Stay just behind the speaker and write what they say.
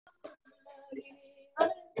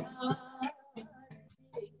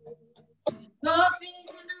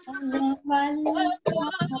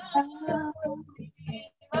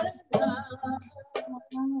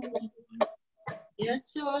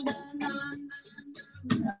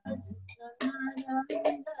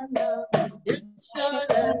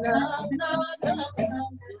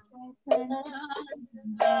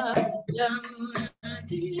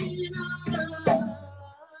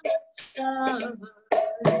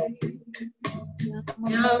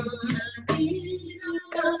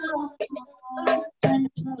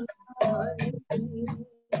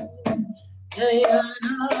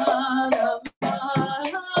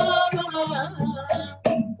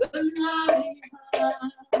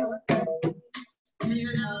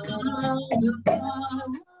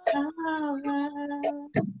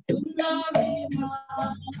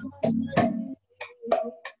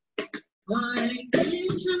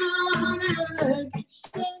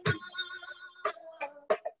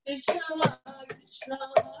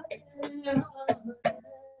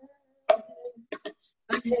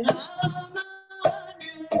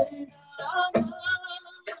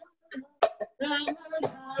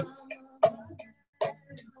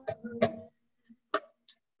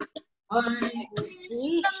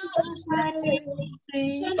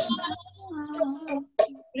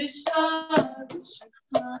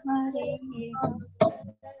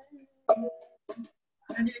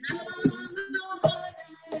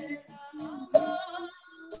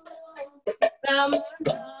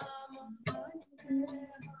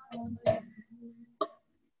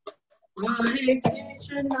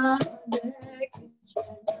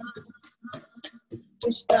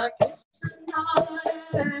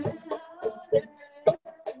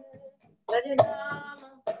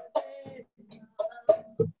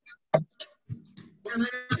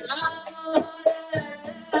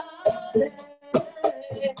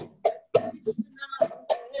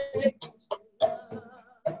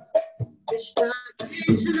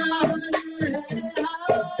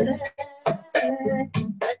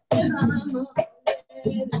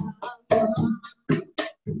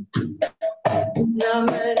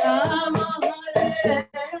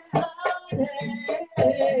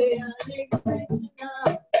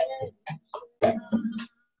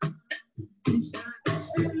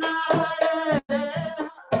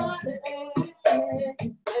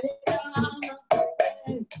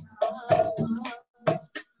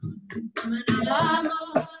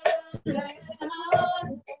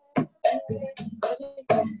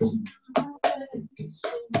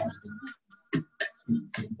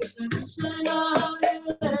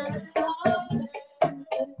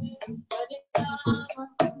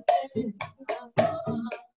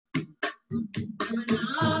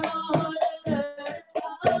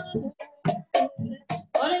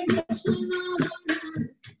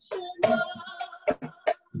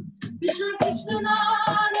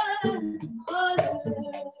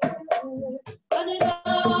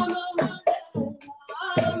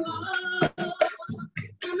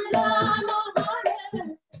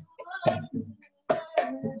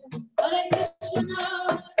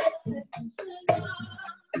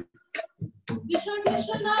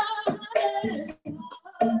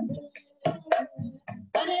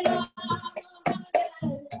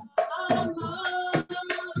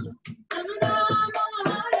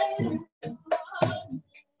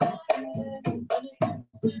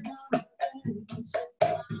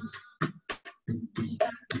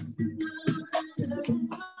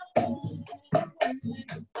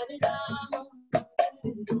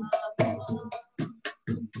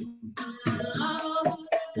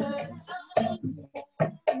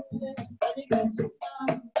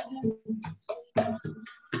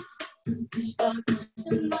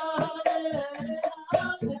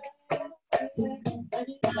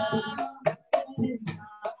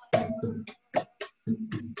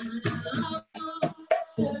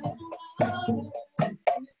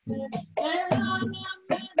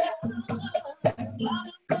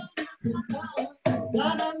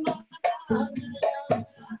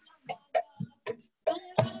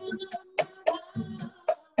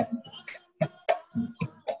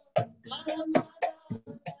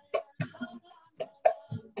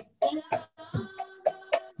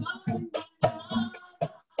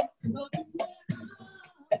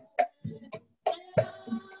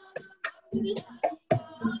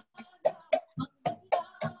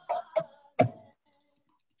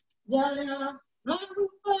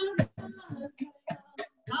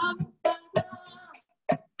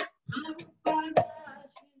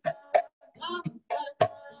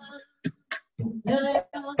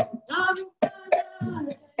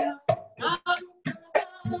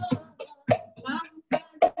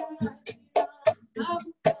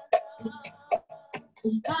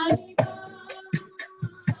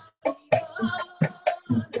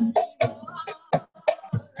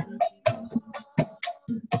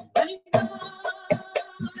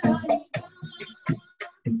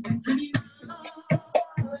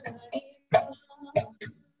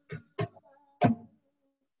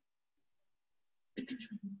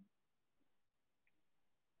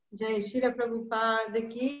Jai Shri Prabhupada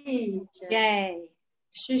ki jai. Jai.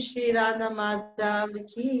 Shri Shri Radha Madhav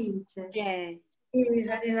ki jai. Jai. Shri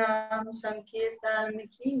Hari Ram Sankirtan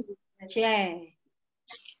ki jai. Jai.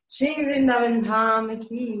 Shri Vrindavan Dham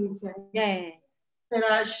ki jai. Jai.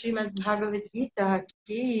 Tara Srimad Bhagavad Gita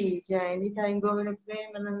ki jai. Nitai Gaura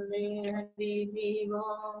Premanande Hari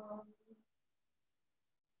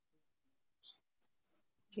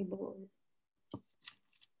Devo.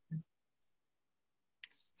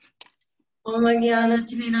 Om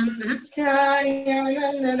Jnana-timirandhaya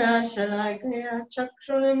Jnana-nandana-shalakaya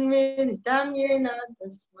Chakshurunmilitam Yena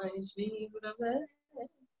Tasmai Shri Gurave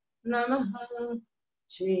Namaha.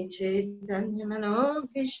 Shri Chaitanya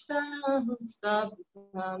Manobhishta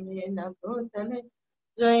Sthapitam Yena Bhutale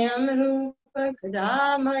Jayam Rupa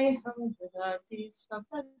Kadamayam Dharati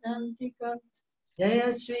Swapadantika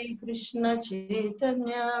Jaya Shri Krishna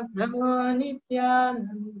Chaitanya Prabhu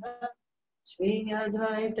Nityananda Shri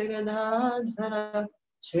Advaita Gadadhara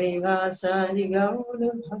Shri Vasadi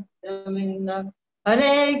Gaura Bhaktavinda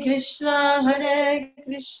Hare Krishna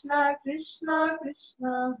Krishna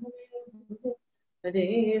Krishna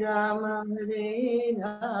Hare Hare Rama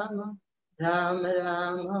Rama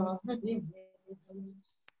Rama Hare Hare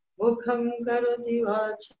Mukham karoti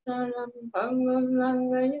vacharam pangam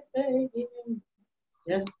langayate girim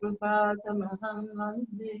Yat Krupatamaham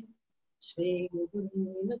Vande Shri Guru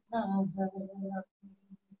Nivataya.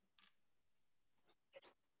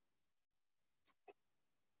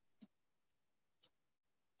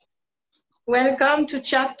 Welcome to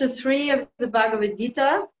chapter 3 of the Bhagavad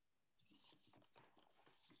Gita.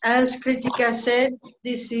 As Kritika said,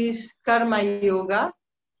 this is Karma Yoga.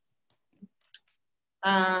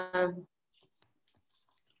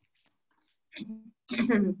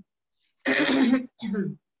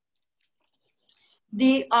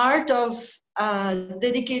 The art of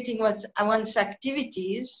dedicating one's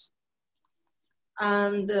activities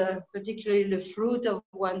and particularly the fruit of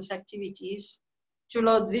one's activities to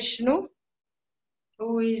Lord Vishnu,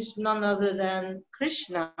 who is none other than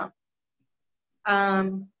Krishna.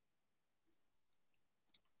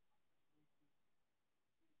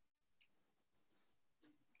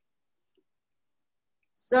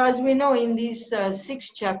 So as we know, in these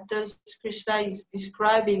 6 chapters, Krishna is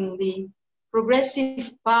describing the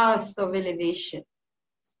progressive path of elevation,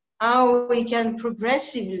 how we can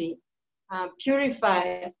progressively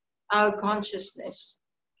purify our consciousness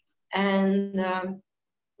and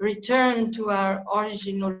return to our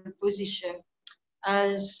original position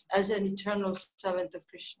as an eternal servant of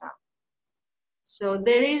Krishna. So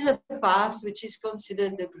there is a path which is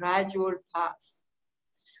considered the gradual path.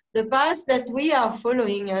 The path that we are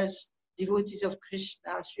following as devotees of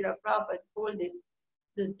Krishna, Srila Prabhupada called it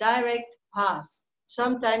the direct path.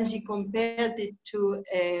 Sometimes he compared it to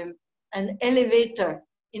an elevator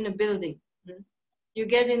in a building. You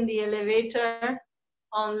get in the elevator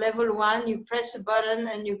on level 1, you press a button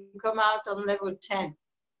and you come out on level 10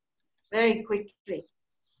 very quickly.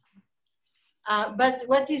 But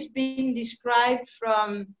what is being described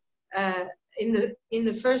from in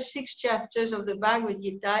the first 6 chapters of the Bhagavad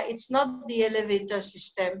Gita, it's not the elevator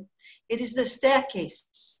system, it is the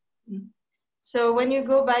staircase. So when you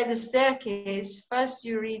go by the staircase, first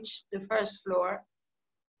you reach the first floor,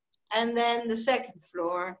 and then the second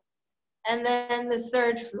floor, and then the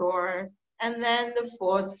third floor, and then the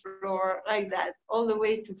 4th floor, like that, all the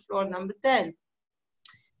way to floor number 10.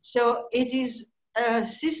 So it is a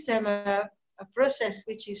system, a process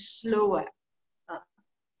which is slower.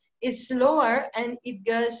 It's slower and it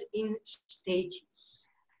goes in stages.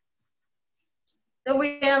 So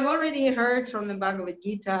we have already heard from the Bhagavad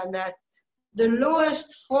Gita that the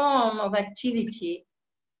lowest form of activity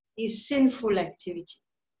is sinful activity,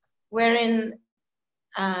 wherein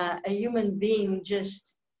a human being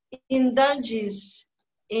just indulges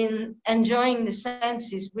in enjoying the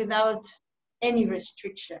senses without any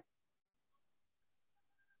restriction.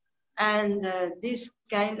 And these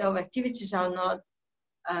kind of activities are not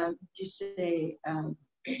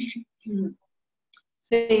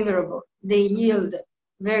favorable. They yield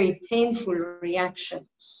very painful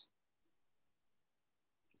reactions.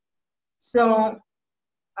 So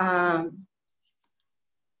there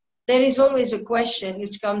is always a question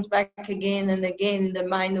which comes back again and again in the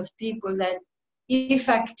mind of people, that if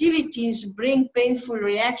activities bring painful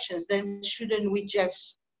reactions, then shouldn't we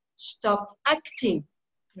just stop acting?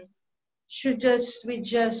 Shouldn't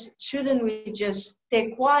we just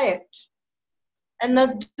stay quiet and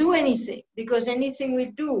not do anything? Because anything we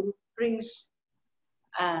do brings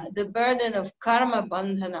the burden of karma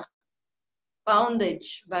bandhana,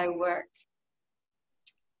 bondage by work.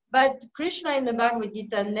 But Krishna in the Bhagavad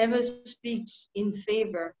Gita never speaks in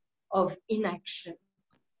favor of inaction,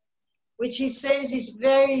 which he says is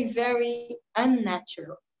very, very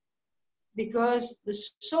unnatural, because the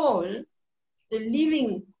soul, the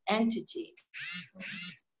living entity,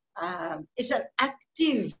 is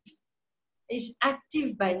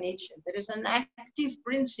active by nature. There is an active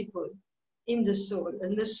principle in the soul,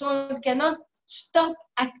 and the soul cannot stop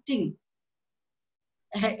acting.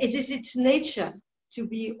 It is its nature to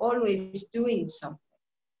be always doing something.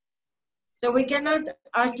 So we cannot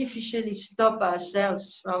artificially stop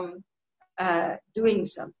ourselves from doing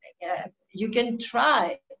something. You can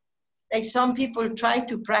try, like some people try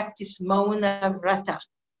to practice mauna vrata,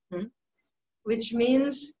 which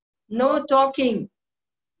means no talking.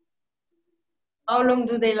 How long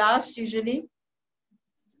do they last usually?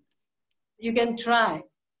 You can try.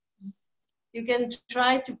 You can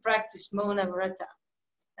try to practice mauna vrata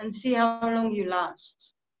and see how long you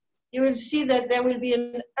last. You will see that there will be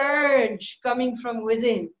an urge coming from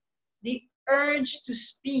within, the urge to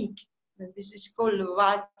speak. And this is called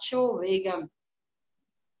vacho vegam.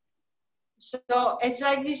 So it's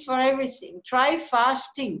like this for everything. Try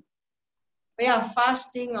fasting. We are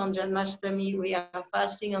fasting on Janmashtami. We are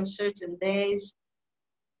fasting on certain days.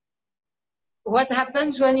 What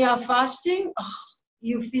happens when you are fasting? Oh,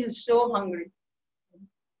 you feel so hungry.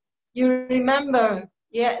 You remember,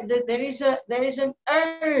 that there is an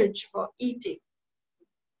urge for eating.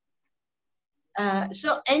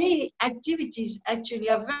 So any activities actually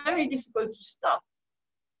are very difficult to stop.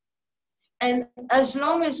 And as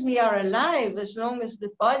long as we are alive, as long as the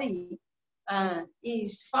body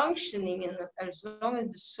is functioning, and as long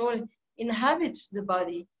as the soul inhabits the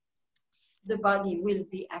body will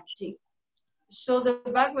be acting. So the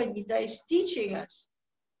Bhagavad Gita is teaching us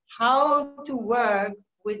how to work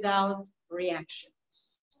without reactions.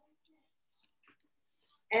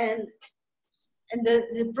 And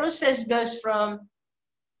the process goes from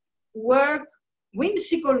work,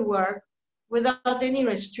 whimsical work, without any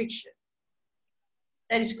restriction.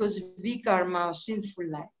 That is called vikarma, or sinful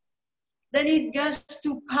life. Then it goes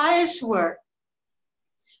to pious work,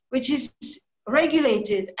 which is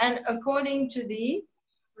regulated and according to the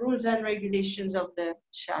rules and regulations of the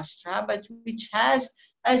Shastra, but which has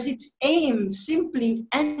as its aim simply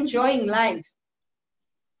enjoying life.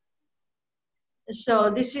 So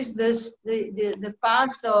this is the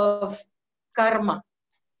path of karma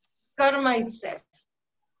itself,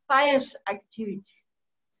 pious activity.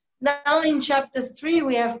 Now in chapter 3,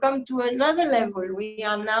 we have come to another level. We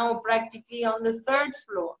are now practically on the 3rd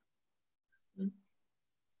floor.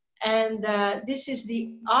 And this is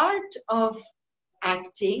the art of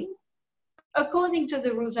acting according to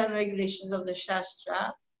the rules and regulations of the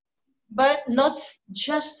Shastra, but not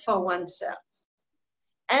just for oneself.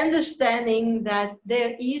 Understanding that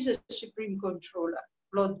there is a supreme controller,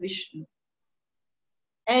 Lord Vishnu.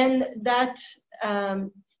 And that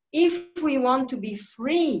if we want to be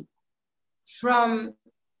free from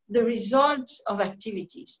the results of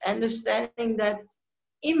activities, understanding that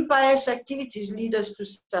impious activities lead us to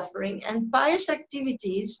suffering, and pious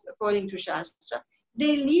activities, according to Shastra,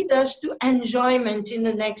 they lead us to enjoyment in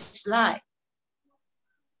the next life.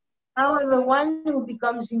 However, one who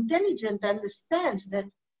becomes intelligent understands that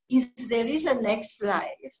if there is a next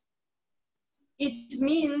life, it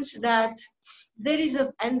means that there is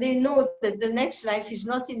and they know that the next life is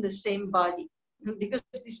not in the same body, because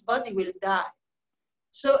this body will die.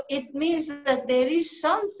 So it means that there is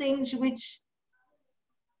something which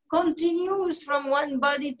continues from one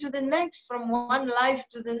body to the next, from one life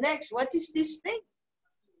to the next. What is this thing?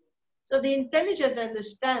 So the intelligent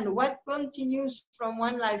understand what continues from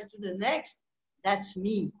one life to the next. That's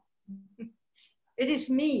me. It is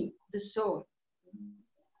me, the soul.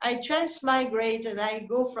 I transmigrate and I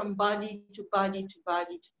go from body to body to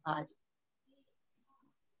body to body.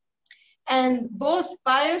 And both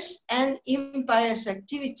pious and impious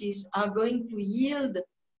activities are going to yield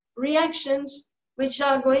reactions which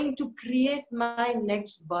are going to create my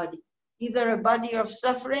next body, either a body of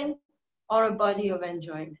suffering or a body of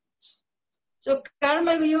enjoyment. So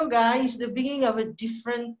karma yoga is the beginning of a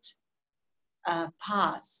different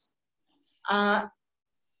path.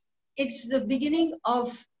 It's the beginning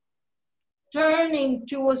of turning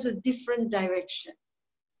towards a different direction.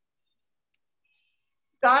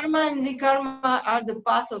 Karma and vikarma are the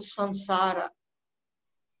path of samsara,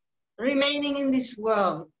 remaining in this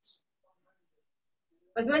world.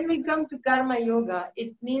 But when we come to karma yoga,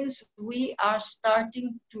 it means we are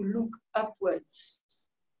starting to look upwards,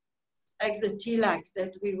 like the tilak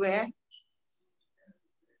that we wear.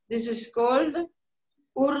 This is called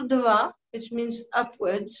urdhva, which means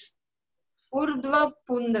upwards. Urdhva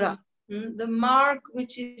pundra, the mark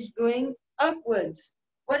which is going upwards.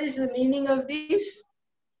 What is the meaning of this?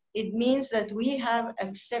 It means that we have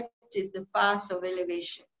accepted the path of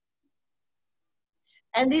elevation.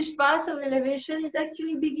 And this path of elevation, it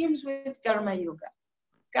actually begins with Karma Yoga.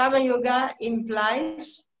 Karma Yoga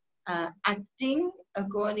implies acting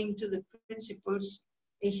according to the principles.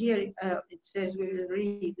 Here it says we will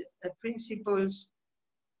read the principles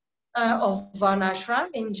of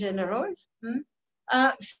Varnashram in general,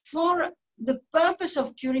 for the purpose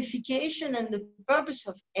of purification and the purpose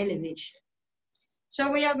of elevation.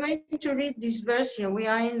 So we are going to read this verse here. We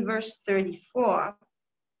are in verse 34,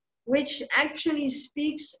 which actually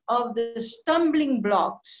speaks of the stumbling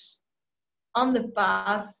blocks on the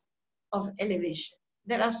path of elevation.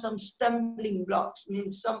 There are some stumbling blocks,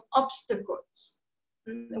 means some obstacles.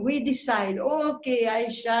 We decide, okay, I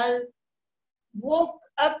shall walk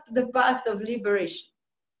up the path of liberation.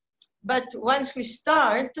 But once we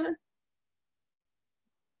start,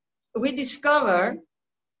 we discover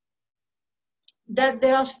that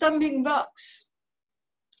there are stumbling blocks.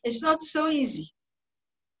 It's not so easy.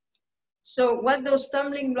 So what those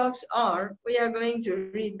stumbling blocks are, we are going to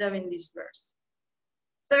read them in this verse.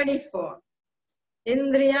 34.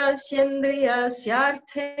 Indriyasya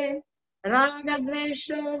syarthe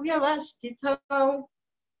ragadvesho vyavastithau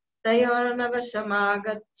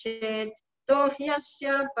tayornavasamagachet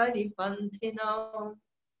tohyasya paripanthinau.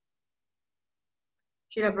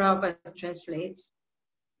 Srila Prabhupada translates,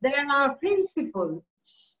 there are principles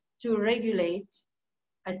to regulate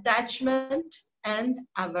attachment and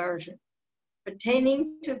aversion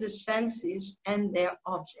pertaining to the senses and their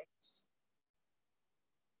objects.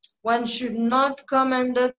 One should not come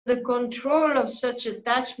under the control of such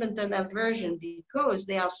attachment and aversion because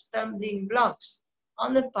they are stumbling blocks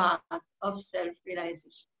on the path of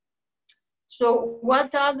self-realization. So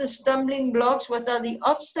what are the stumbling blocks? What are the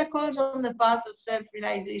obstacles on the path of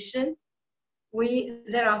self-realization?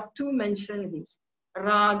 There are two mentioned here,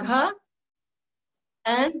 Raga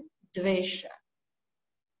and Dvesha.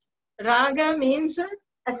 Raga means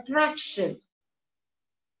attraction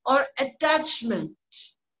or attachment.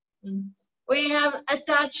 We have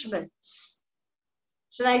attachments.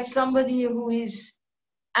 It's like somebody who is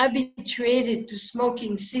habituated to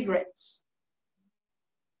smoking cigarettes.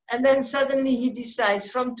 And then suddenly he decides,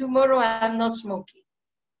 from tomorrow I'm not smoking.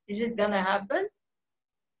 Is it going to happen?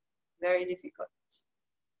 Very difficult.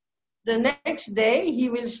 The next day, he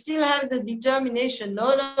will still have the determination,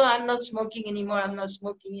 no, I'm not smoking anymore, I'm not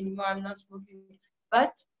smoking anymore, I'm not smoking anymore.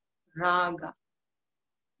 But raga.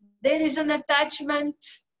 There is an attachment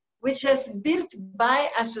which has built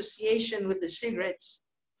by association with the cigarettes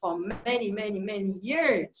for many, many, many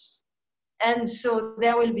years. And so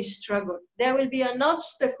there will be struggle. There will be an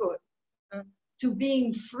obstacle to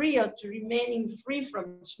being free or to remaining free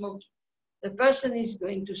from smoking. The person is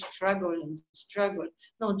going to struggle and struggle.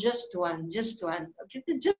 No, just one. Okay,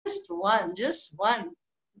 just one.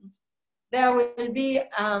 There will be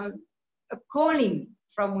a calling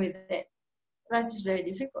from within. That is very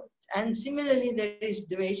difficult. And similarly, there is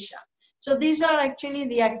dvesha. So these are actually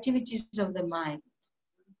the activities of the mind.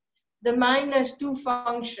 The mind has two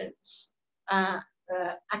functions,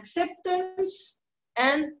 acceptance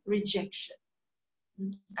and rejection.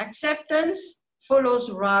 Acceptance follows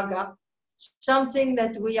raga, something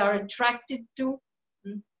that we are attracted to,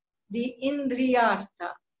 the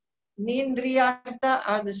indriyartha. The indriyartha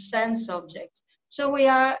are the sense objects. So we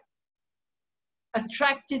are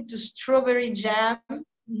attracted to strawberry jam.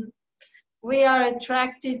 We are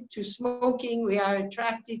attracted to smoking. We are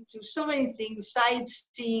attracted to so many things,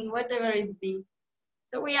 sightseeing, whatever it be.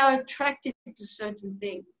 So we are attracted to certain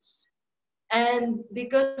things. And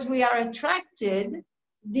because we are attracted,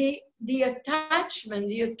 the attachment,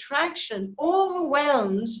 the attraction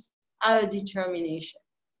overwhelms our determination.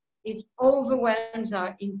 It overwhelms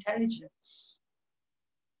our intelligence.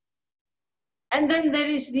 And then there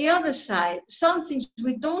is the other side. Some things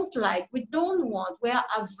we don't like, we don't want, we are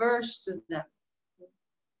averse to them.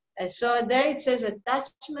 And so there it says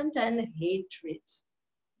attachment and hatred.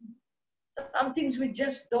 Some things we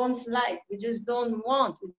just don't like, we just don't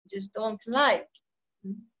want, we just don't like.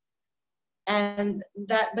 And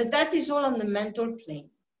but that is all on the mental plane.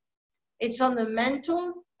 It's on the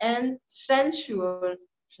mental and sensual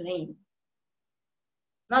plane.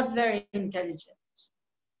 Not very intelligent.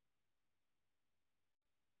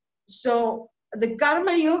 So the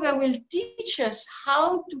Karma Yoga will teach us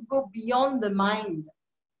how to go beyond the mind.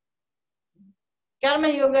 Karma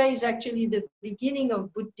Yoga is actually the beginning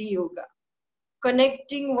of Buddhi Yoga,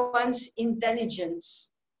 connecting one's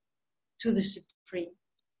intelligence to the Supreme,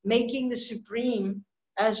 making the Supreme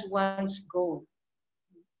as one's goal.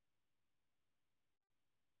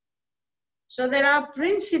 So there are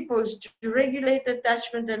principles to regulate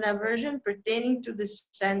attachment and aversion pertaining to the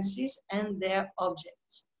senses and their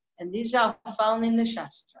objects. And these are found in the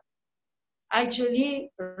Shastra.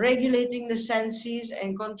 Actually, regulating the senses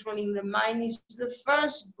and controlling the mind is the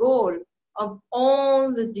first goal of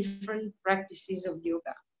all the different practices of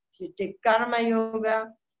yoga. If you take karma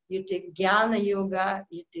yoga, you take jnana yoga,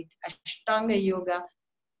 you take ashtanga yoga,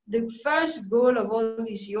 the first goal of all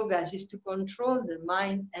these yogas is to control the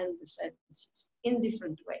mind and the senses in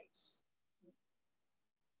different ways.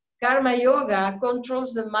 Karma yoga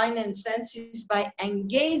controls the mind and senses by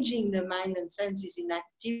engaging the mind and senses in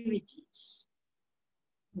activities.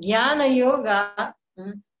 Jnana yoga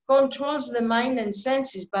controls the mind and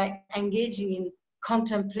senses by engaging in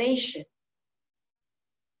contemplation,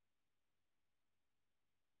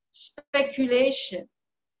 speculation,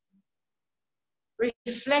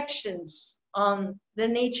 reflections on the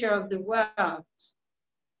nature of the world.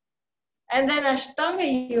 And then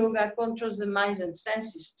Ashtanga yoga controls the minds and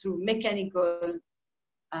senses through mechanical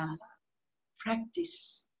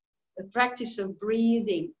practice. The practice of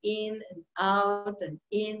breathing in and out and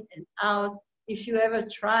in and out. If you ever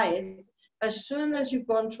try it, as soon as you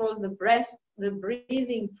control the breath, the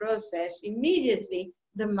breathing process, immediately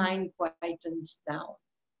the mind quietens down.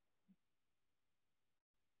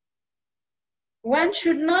 One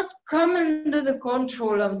should not come under the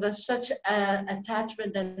control of such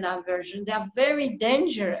attachment and aversion. They are very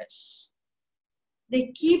dangerous.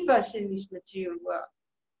 They keep us in this material world.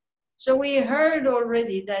 So we heard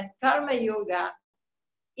already that karma yoga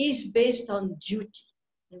is based on duty.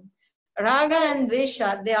 Raga and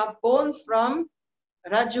Dvesha, they are born from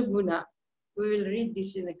Rajaguna. We will read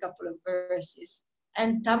this in a couple of verses.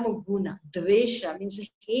 And Tamoguna, Dvesha means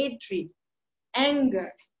hatred,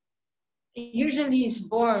 anger. It usually is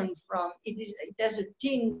born from, it has a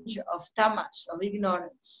tinge of tamas, of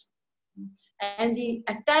ignorance. And the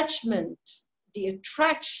attachment, the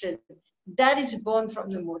attraction, that is born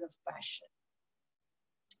from the mode of passion.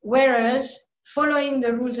 Whereas following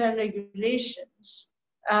the rules and regulations,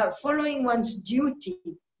 following one's duty,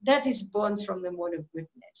 that is born from the mode of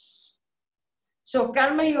goodness. So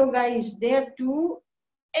karma yoga is there to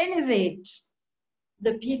elevate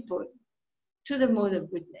the people to the mode of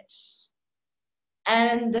goodness.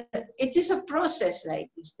 And it is a process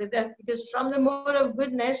like this, because from the mode of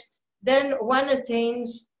goodness, then one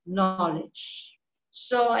attains knowledge.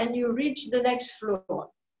 So, and you reach the next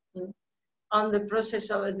floor on the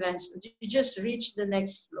process of advancement. You just reach the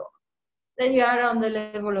next floor. Then you are on the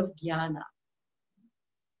level of jnana,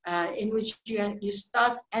 in which you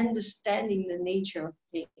start understanding the nature of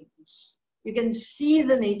things. You can see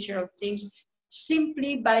the nature of things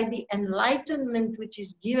simply by the enlightenment which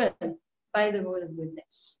is given by the mode of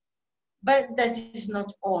goodness. But that is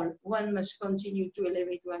not all. One must continue to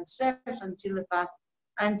elevate oneself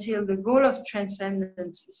until the goal of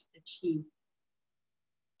transcendence is achieved.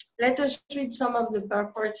 Let us read some of the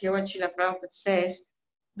purport here, what Srila Prabhupada says.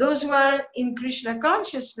 Those who are in Krishna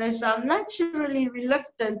consciousness are naturally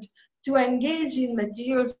reluctant to engage in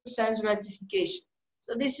material sense gratification.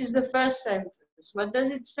 So this is the first sentence. What does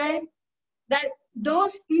it say? That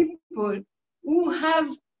those people who have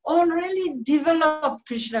already developed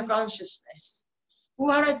Krishna consciousness, who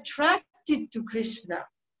are attracted to Krishna,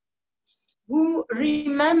 who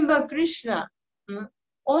remember Krishna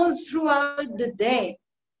all throughout the day,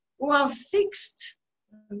 who are fixed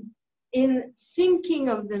in thinking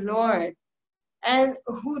of the Lord, and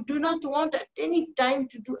who do not want at any time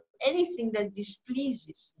to do anything that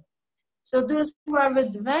displeases Him. So those who have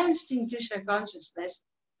advanced in Krishna consciousness,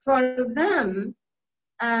 for them,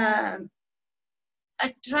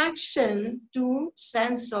 attraction to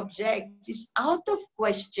sense object is out of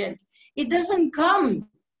question. It doesn't come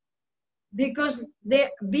because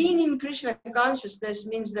being in Krishna consciousness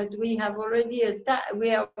means that we have already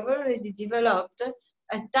developed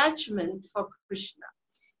attachment for Krishna.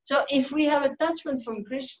 So if we have attachment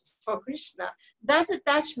for Krishna, that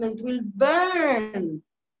attachment will burn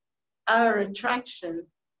our attraction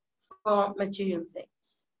for material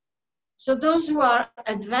things. So those who are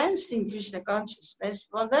advanced in Krishna consciousness,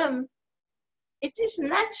 for them, it is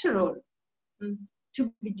natural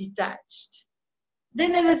to be detached. They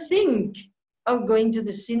never think of going to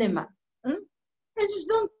the cinema. They just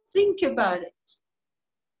don't think about it.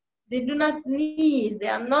 They do not need, they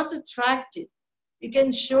are not attracted. You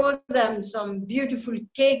can show them some beautiful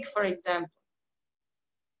cake, for example.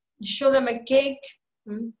 You show them a cake,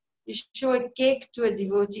 you show a cake to a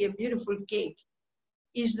devotee, a beautiful cake.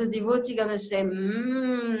 Is the devotee going to say,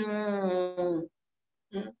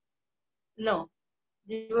 No.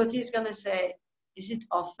 The devotee is going to say, is it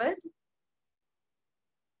offered?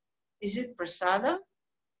 Is it prasadam?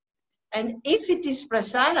 And if it is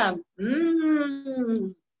prasadam,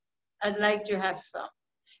 I'd like to have some.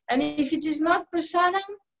 And if it is not prasadam,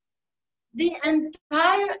 the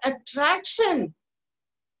entire attraction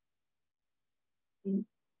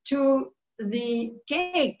to the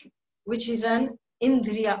cake, which is an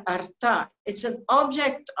indriya artha, it's an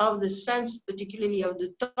object of the sense, particularly of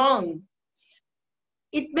the tongue,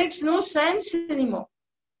 it makes no sense anymore.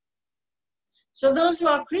 So those who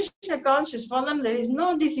are Krishna conscious, for them there is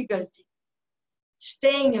no difficulty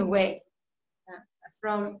staying away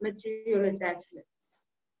from material attachments.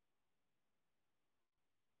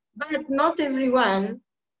 But not everyone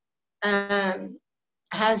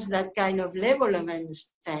has that kind of level of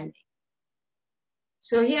understanding.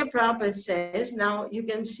 So here Prabhupada says, now you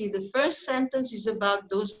can see the first sentence is about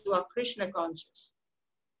those who are Krishna conscious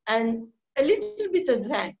and a little bit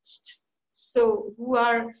advanced. So who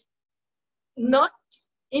are not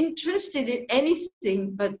interested in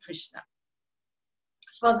anything but Krishna.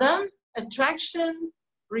 For them, attraction,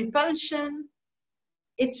 repulsion,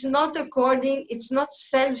 it's not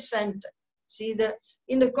self-centered. See,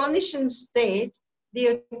 in the conditioned state,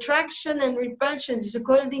 the attraction and repulsion is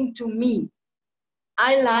according to me.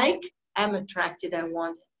 I like, I'm attracted, I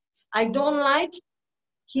want it. I don't like,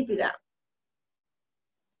 keep it out.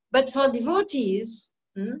 But for devotees,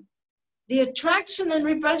 the attraction and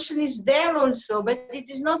repulsion is there also, but it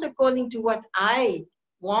is not according to what I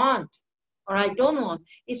want or I don't want.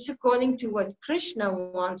 It's according to what Krishna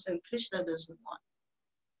wants and Krishna doesn't want.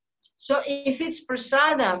 So if it's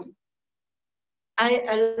prasadam,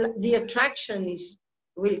 the attraction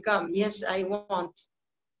will come. Yes, I want.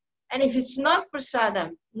 And if it's not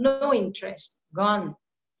prasadam, no interest, gone.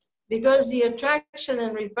 Because the attraction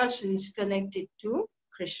and repulsion is connected to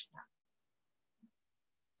Krishna.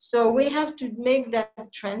 So we have to make that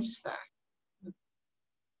transfer.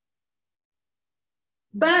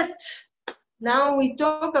 But now we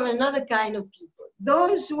talk of another kind of people.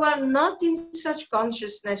 Those who are not in such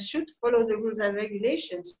consciousness should follow the rules and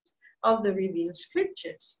regulations of the revealed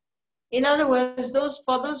scriptures. In other words,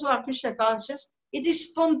 for those who are Krishna conscious, it is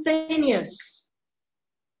spontaneous.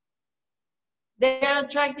 They are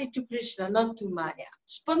attracted to Krishna, not to Maya,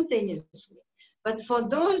 spontaneously. But for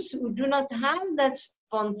those who do not have that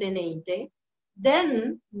spontaneity,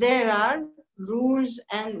 then there are rules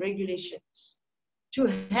and regulations to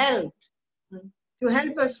help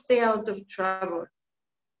us stay out of trouble.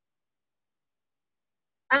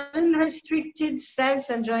 Unrestricted sense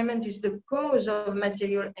enjoyment is the cause of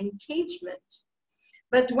material engagement.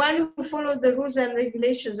 But one who follows the rules and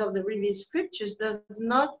regulations of the revealed scriptures does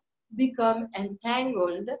not become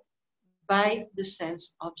entangled by the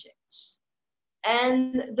sense objects.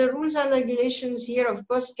 And the rules and regulations here, of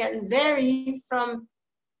course, can vary from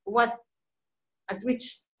at which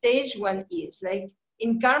stage one is. Like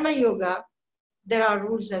in Karma Yoga, there are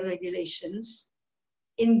rules and regulations.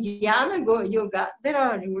 In Jnana Yoga, there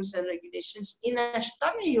are rules and regulations. In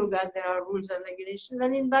Ashtanga Yoga, there are rules and regulations.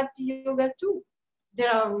 And in Bhakti Yoga too,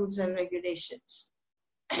 there are rules and regulations.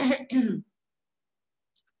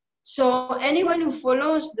 So anyone who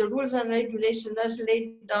follows the rules and regulations as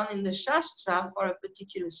laid down in the Shastra for a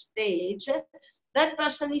particular stage, that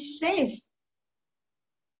person is safe.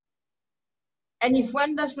 And if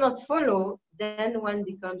one does not follow, then one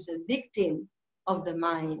becomes a victim of the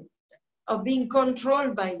mind, of being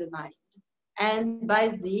controlled by the mind and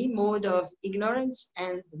by the mode of ignorance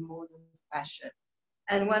and the mode of passion.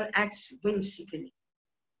 And one acts whimsically.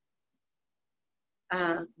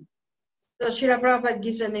 So Srila Prabhupada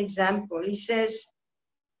gives an example. He says,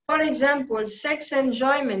 for example, sex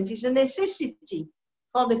enjoyment is a necessity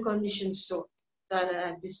for the conditioned soul.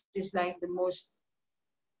 This is like the most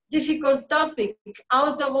difficult topic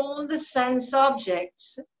out of all the sense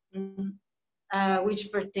objects,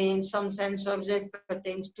 which pertain, some sense object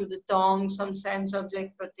pertains to the tongue, some sense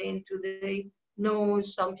object pertain to the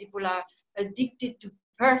nose, some people are addicted to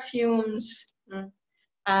perfumes.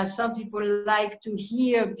 Some people like to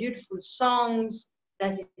hear beautiful songs,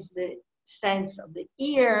 that is the sense of the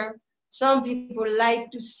ear. Some people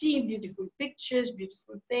like to see beautiful pictures,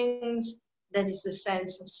 beautiful things, that is the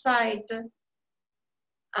sense of sight.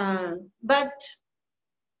 But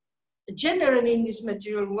generally in this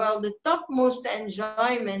material world, the topmost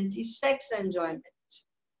enjoyment is sex enjoyment.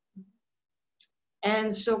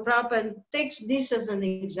 And so Prabhupada takes this as an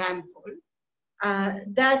example,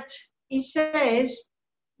 that he says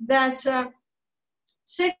that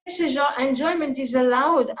sex enjoyment is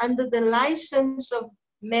allowed under the license of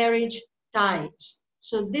marriage ties.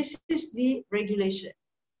 So this is the regulation.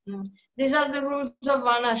 These are the rules of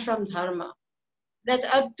Varnashram Dharma, that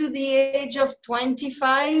up to the age of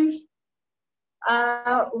 25,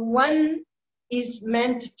 one is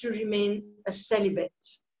meant to remain a celibate.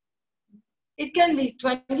 It can be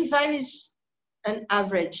 25 is an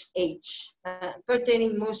average age,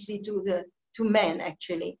 pertaining mostly to men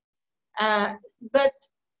actually. But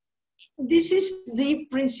this is the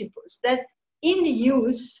principles that in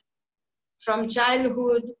youth, from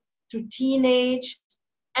childhood to teenage,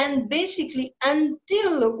 and basically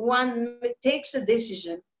until one takes a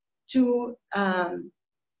decision to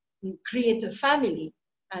create a family,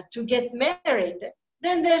 to get married,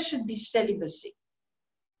 then there should be celibacy.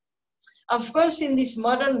 Of course, in this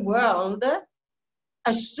modern world,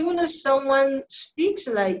 as soon as someone speaks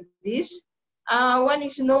like this, one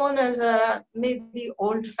is known as maybe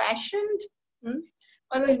old-fashioned.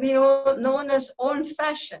 One will be known as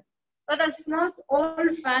old-fashioned. But that's not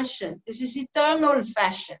old-fashioned. This is eternal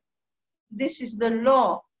fashion. This is the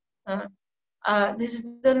law. This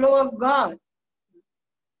is the law of God.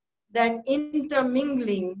 That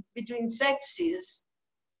intermingling between sexes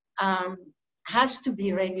has to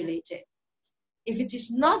be regulated. If it is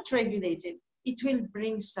not regulated, it will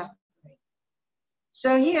bring suffering.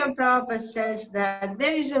 So here Prabhupada says that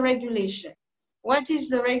there is a regulation. What is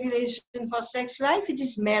the regulation for sex life? It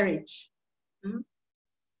is marriage.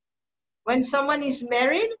 When someone is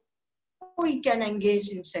married, we can engage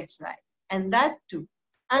in sex life, and that too.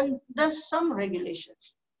 And there's some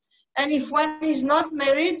regulations. And if one is not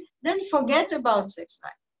married, then forget about sex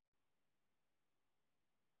life.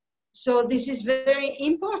 So this is very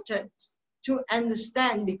important to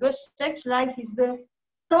understand, because sex life is the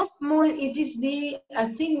topmost, it is the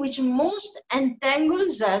thing which most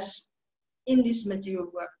entangles us in this material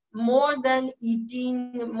world, more than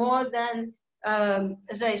eating, more than,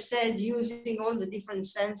 as I said, using all the different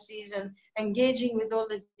senses and engaging with all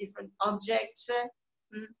the different objects.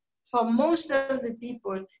 For most of the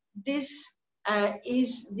people, this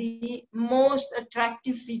is the most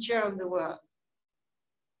attractive feature of the world.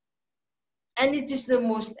 And it is the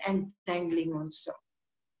most entangling also.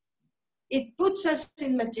 It puts us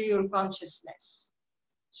in material consciousness.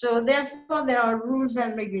 So therefore, there are rules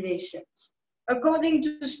and regulations. According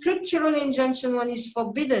to scriptural injunction, one is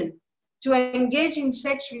forbidden to engage in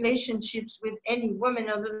sex relationships with any woman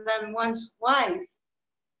other than one's wife.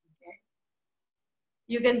 Okay.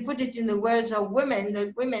 You can put it in the words of women,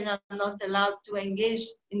 that women are not allowed to engage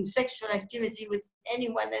in sexual activity with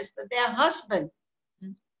anyone else but their husband.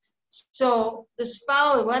 So the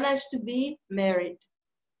spouse, one has to be married.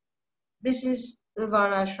 This is the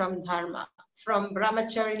Varnashram Dharma, from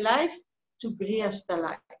brahmachari life to grihastha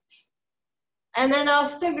life. And then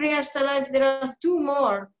after grihastha life, there are two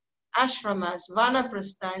more ashramas,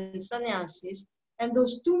 vanaprastha and sannyasis, and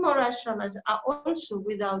those two more ashramas are also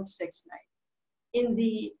without sex life. In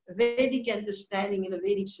the Vedic understanding, in a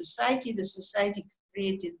Vedic society, the society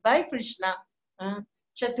created by Krishna,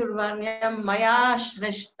 Chaturvarnyam Maya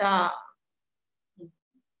Shrestha.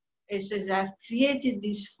 It says, I've created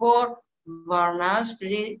these four varnas.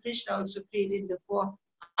 Krishna also created the four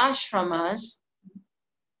ashramas.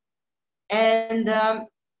 And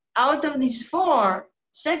out of these four,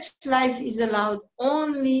 sex life is allowed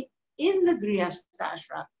only in the grihastha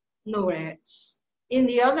ashram, nowhere else. In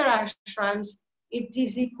the other ashrams, it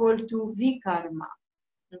is equal to vikarma.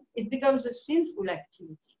 It becomes a sinful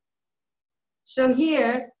activity. So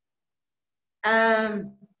here,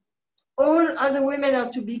 all other women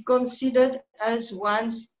are to be considered as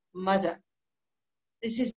one's mother.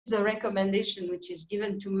 This is the recommendation which is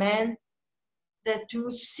given to men, that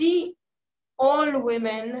to see all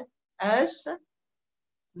women as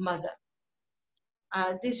mother.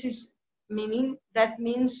 This is meaning, that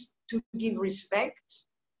means to give respect.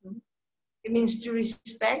 It means to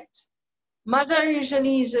respect. Mother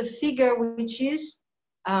usually is a figure which is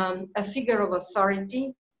a figure of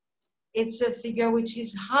authority. It's a figure which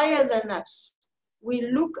is higher than us. We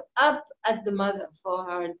look up at the mother for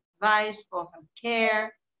her advice, for her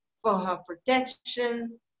care, for her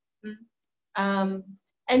protection. And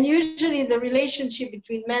usually the relationship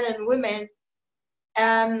between men and women,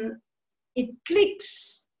 it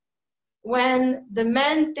clicks when the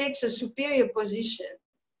man takes a superior position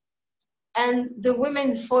and the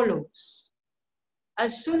woman follows.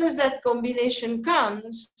 As soon as that combination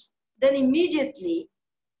comes, then immediately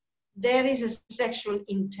there is a sexual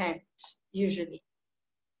intent, usually.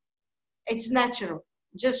 It's natural,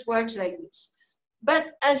 it just works like this.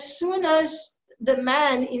 But as soon as the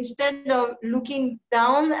man, instead of looking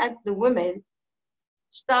down at the woman,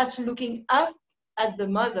 starts looking up at the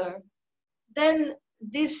mother, then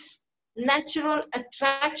this natural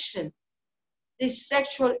attraction, this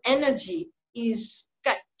sexual energy is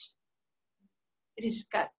cut. It is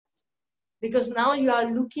cut. Because now you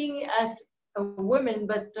are looking at a woman,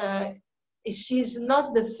 but she's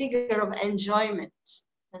not the figure of enjoyment.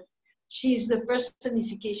 She's the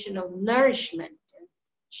personification of nourishment.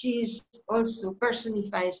 She's also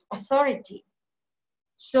personifies authority.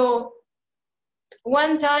 So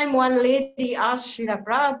one time, one lady asked Srila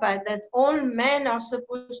Prabhupada that all men are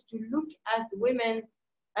supposed to look at women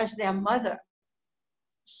as their mother.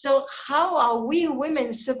 So how are we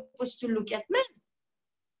women supposed to look at men?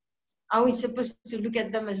 Are we supposed to look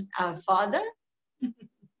at them as our father?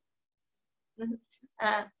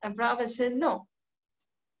 And Prabhupada said, no.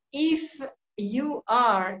 If you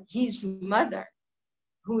are his mother,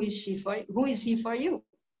 who is he for you?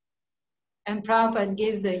 And Prabhupada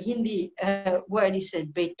gave the Hindi word, he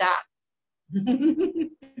said, beta.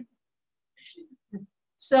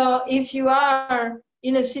 So if you are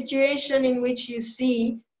in a situation in which you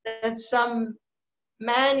see that some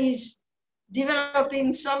man is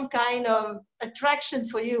developing some kind of attraction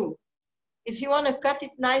for you, if you want to cut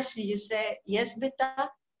it nicely, you say, yes, beta.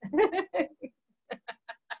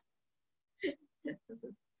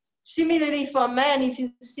 Similarly for men, if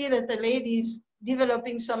you see that the lady is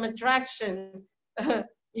developing some attraction,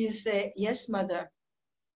 you say, yes, mother.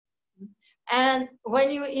 And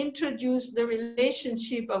when you introduce the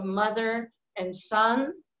relationship of mother and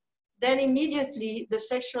son, then immediately the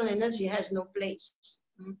sexual energy has no place.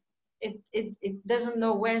 It doesn't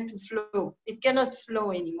know where to flow. It cannot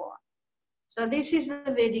flow anymore. So this is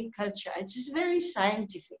the Vedic culture. It's very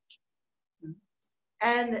scientific.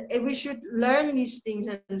 And we should learn these things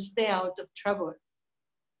and stay out of trouble.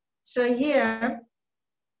 So here,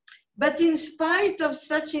 but in spite of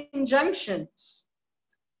such injunctions,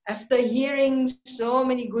 after hearing so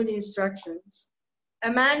many good instructions, a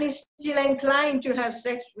man is still inclined to have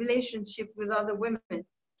sex relationship with other women.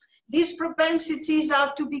 These propensities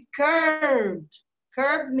are to be curbed.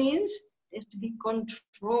 Curbed means they have to be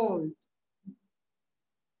controlled.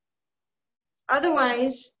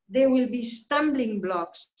 Otherwise, they will be stumbling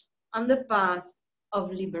blocks on the path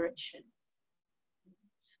of liberation.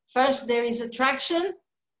 First, there is attraction,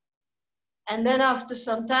 and then after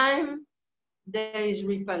some time, there is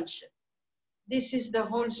repulsion. This is the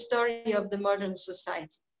whole story of the modern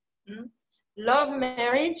society. Love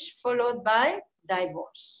marriage followed by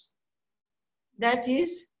divorce. That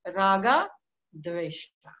is raga, dvesha.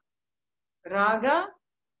 Raga,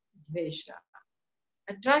 dvesha.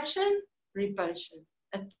 Attraction, repulsion.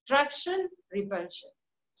 Attraction, repulsion.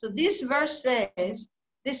 So this verse says,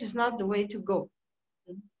 this is not the way to go.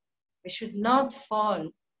 We should not fall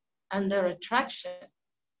under attraction,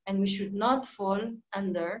 and we should not fall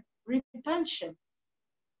under repulsion.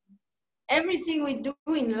 Everything we do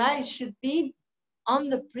in life should be on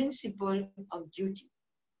the principle of duty,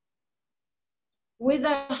 with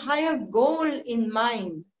a higher goal in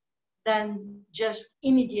mind than just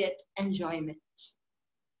immediate enjoyment.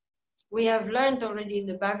 We have learned already in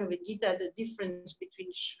the Bhagavad Gita the difference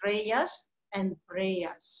between Shreyas and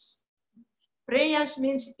Preyas. Preyas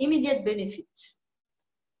means immediate benefit,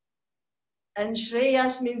 and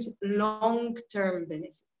Shreyas means long-term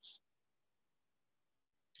benefits.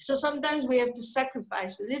 So sometimes we have to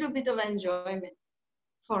sacrifice a little bit of enjoyment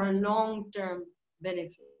for a long-term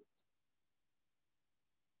benefit.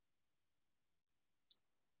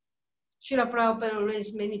 Srila Prabhupada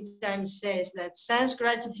always many times says that sense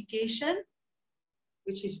gratification,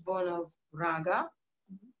 which is born of raga,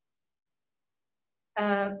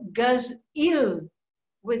 goes ill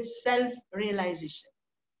with self-realization.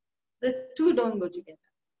 The two don't go together.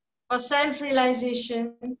 For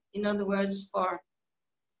self-realization, in other words, for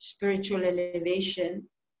spiritual elevation,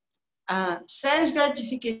 sense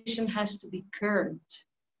gratification has to be curbed.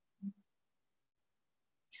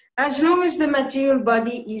 As long as the material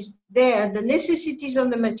body is there, the necessities of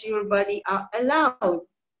the material body are allowed,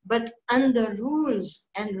 but under rules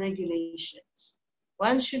and regulations.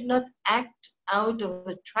 One should not act out of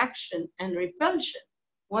attraction and repulsion.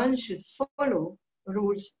 One should follow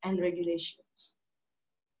rules and regulations.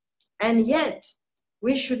 And yet,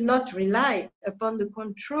 we should not rely upon the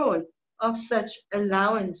control of such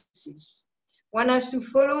allowances. One has to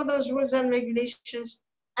follow those rules and regulations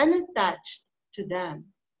unattached to them.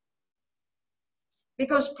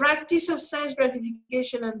 Because practice of sense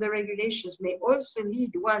gratification and the regulations may also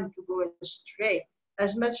lead one to go astray,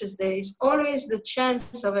 as much as there is always the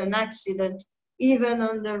chance of an accident, even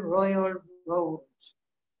on the royal road.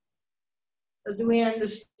 So do we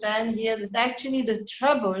understand here that actually the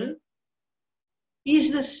trouble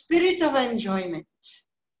is the spirit of enjoyment?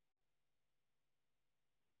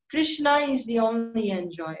 Krishna is the only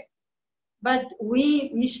enjoyer, but we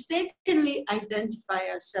mistakenly identify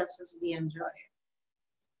ourselves as the enjoyer.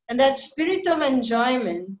 And that spirit of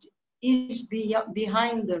enjoyment is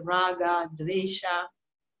behind the raga, dvesha.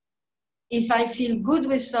 If I feel good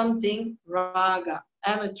with something, raga,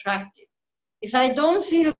 I'm attracted. If I don't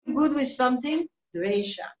feel good with something,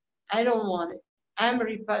 dvesha, I don't want it. I'm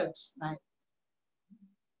repulsed by it.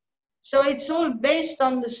 So it's all based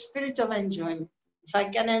on the spirit of enjoyment. If I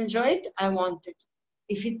can enjoy it, I want it.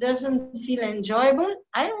 If it doesn't feel enjoyable,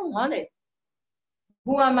 I don't want it.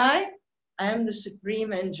 Who am I? I am the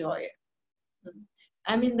supreme enjoyer.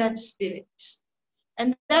 I'm in that spirit.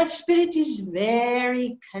 And that spirit is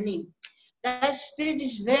very cunning. That spirit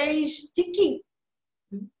is very sticky.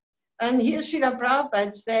 And here Srila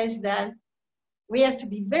Prabhupada says that we have to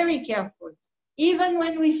be very careful. Even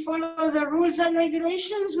when we follow the rules and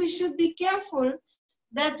regulations, we should be careful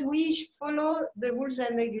that we follow the rules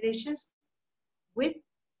and regulations with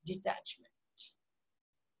detachment.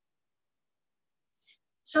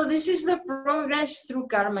 So this is the progress through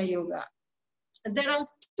Karma Yoga. There are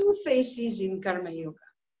two phases in Karma Yoga.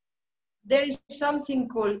 There is something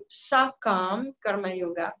called Sakam Karma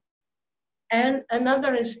Yoga, and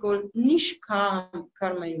another is called Nishkam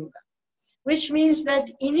Karma Yoga, which means that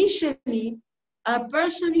initially a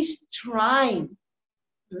person is trying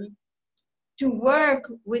to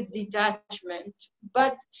work with detachment,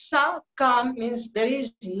 but Sakam means there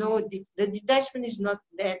is no, the detachment is not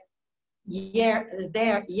there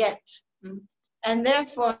yet. And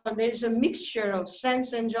therefore, there's a mixture of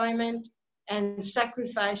sense enjoyment and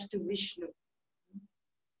sacrifice to Vishnu.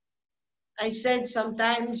 I said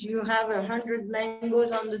sometimes you have 100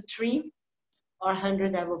 mangoes on the tree or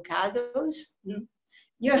 100 avocados.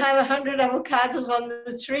 You have 100 avocados on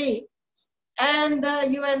the tree, and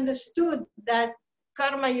you understood that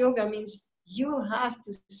Karma Yoga means you have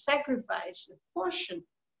to sacrifice a portion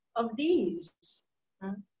of these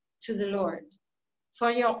to the Lord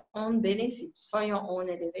for your own benefits, for your own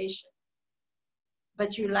elevation.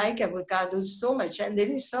 But you like avocados so much, and there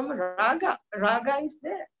is some raga. Raga is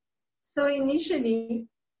there. So initially,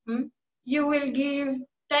 you will give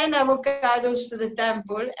 10 avocados to the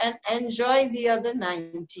temple and enjoy the other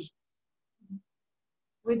 90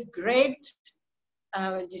 with great,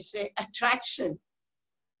 attraction.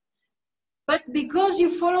 But because you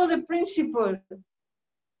follow the principle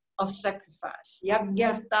of sacrifice,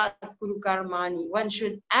 yagyartat kuru karmani, one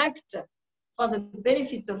should act for the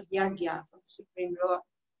benefit of yagya, for the Supreme Lord.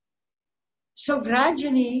 So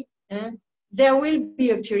gradually, there will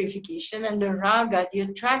be a purification, and the raga, the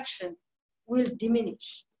attraction, will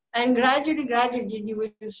diminish. And gradually, you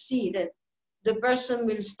will see that the person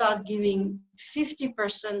will start giving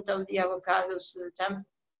 50% of the avocados to the temple.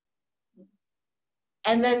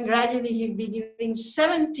 And then gradually he'll be giving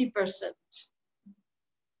 70%.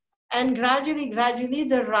 And gradually,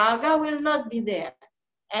 the raga will not be there.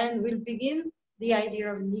 And we'll begin the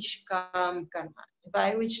idea of Nishkam Karma,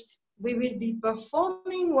 by which we will be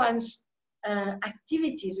performing one's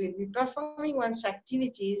activities. We'll be performing one's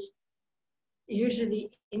activities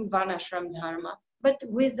usually in Varnashram Dharma, but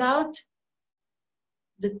without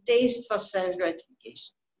the taste for sense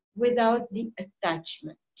gratification, without the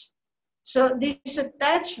attachment. So this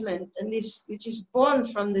attachment, and this which is born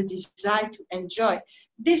from the desire to enjoy,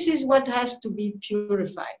 this is what has to be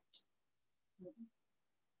purified.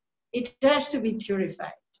 It has to be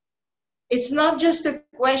purified. It's not just a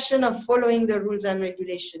question of following the rules and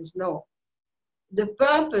regulations, no. The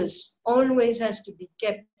purpose always has to be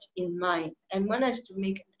kept in mind, and one has to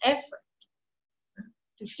make an effort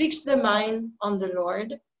to fix the mind on the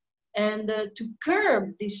Lord and to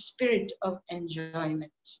curb this spirit of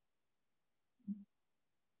enjoyment.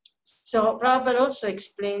 So Prabhupada also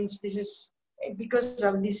explains, this is because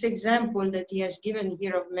of this example that he has given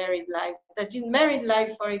here of married life, that in married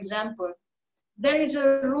life, for example, there is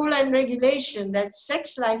a rule and regulation that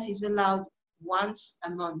sex life is allowed once a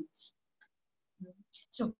month.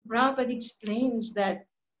 So Prabhupada explains that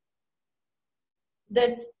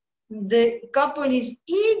the couple is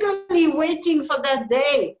eagerly waiting for that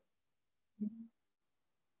day.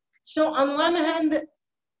 So on one hand,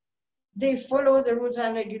 they follow the rules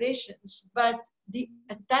and regulations, but the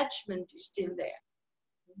attachment is still there.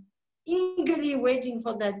 Eagerly waiting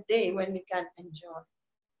for that day when we can enjoy.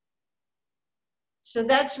 So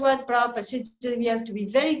that's what Prabhupada said. We have to be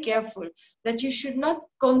very careful that you should not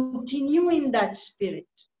continue in that spirit,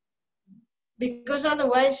 because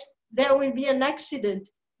otherwise there will be an accident,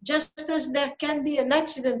 just as there can be an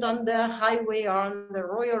accident on the highway or on the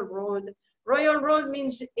royal road. Royal road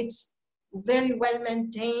means it's very well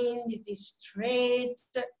maintained, it is straight.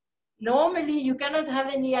 Normally you cannot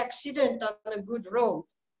have any accident on a good road.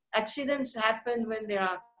 Accidents happen when there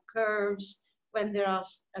are curves, when there are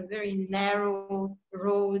very narrow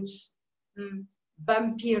roads.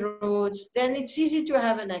 bumpy roads, then it's easy to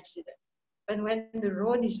have an accident. But when the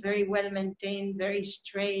road is very well maintained, very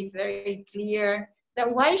straight, very clear,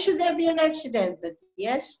 then why should there be an accident? But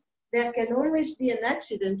yes, there can always be an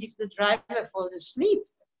accident if the driver falls asleep.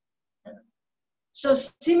 So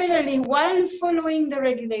similarly, while following the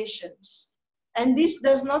regulations, and this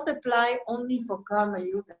does not apply only for karma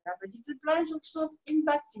yoga, but it applies also in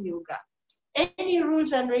bhakti yoga. Any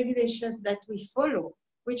rules and regulations that we follow,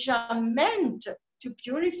 which are meant to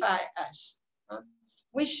purify us,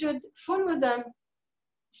 we should follow them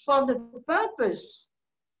for the purpose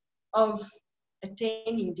of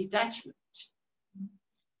attaining detachment,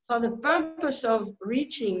 for the purpose of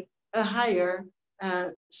reaching a higher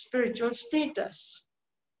spiritual status.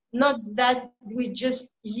 Not that we just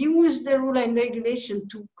use the rule and regulation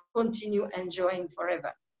to continue enjoying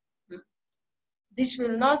forever. This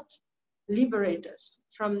will not liberate us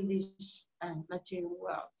from this material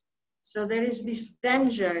world. So there is this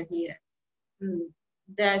danger here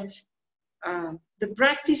that the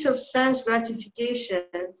practice of sense gratification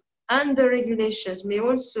and the regulations may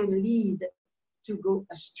also lead to go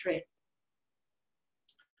astray.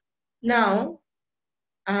 Now,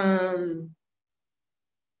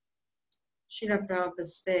 Srila Prabhupada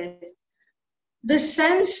said, the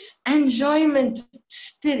sense enjoyment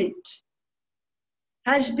spirit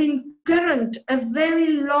has been current a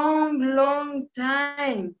very long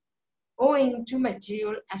time owing to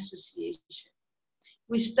material association.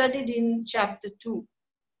 We studied in chapter 2.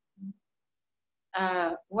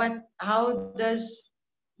 How does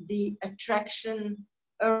the attraction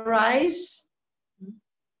arise?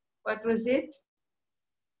 What was it?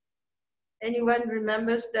 Anyone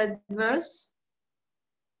remembers that verse?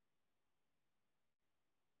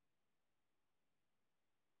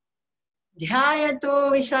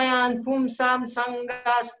 Dhyayato vishayan pumsam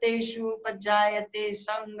sangasteshu pajayate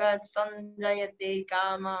sangat sanjayate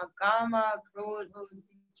kama kama krodho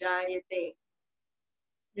jayate.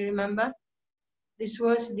 Do you remember? This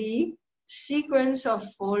was the sequence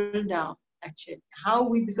of fall down, actually. How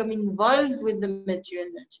we become involved with the material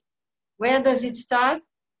nature. Where does it start?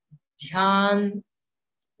 Dhyan.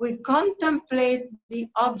 We contemplate the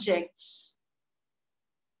objects.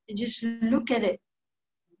 You just look at it.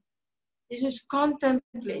 You just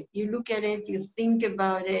contemplate. You look at it, you think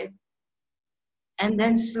about it. And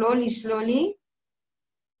then slowly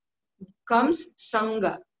comes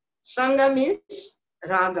Sangha. Sangha means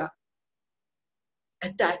raga,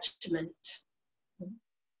 attachment.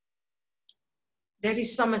 There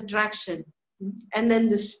is some attraction. And then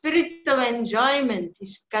the spirit of enjoyment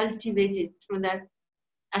is cultivated through that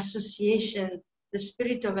association. The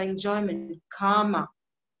spirit of enjoyment, karma,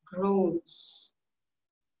 grows.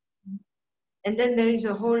 And then there is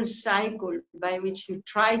a whole cycle by which you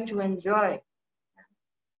try to enjoy.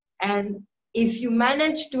 And if you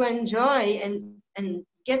manage to enjoy and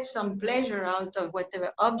get some pleasure out of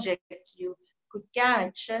whatever object you could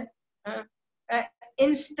catch,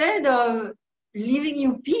 instead of leaving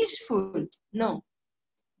you peaceful, no.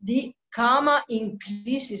 The karma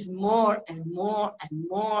increases more and more and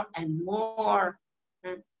more and more.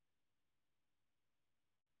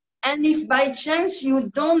 And if by chance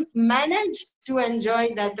you don't manage to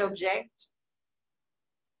enjoy that object,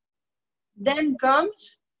 then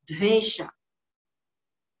comes dvesha.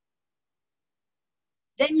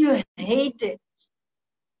 Then you hate it.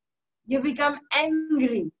 You become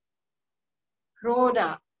angry.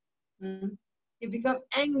 Krodha. You become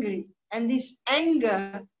angry. And this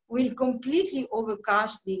anger will completely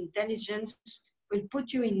overcast the intelligence, will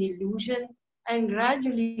put you in illusion, and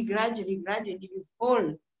gradually you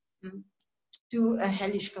fall to a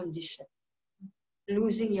hellish condition.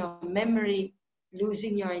 Losing your memory,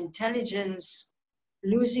 losing your intelligence,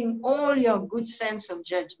 losing all your good sense of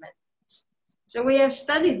judgment. So we have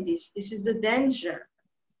studied this. This is the danger.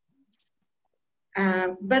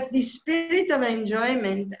 But the spirit of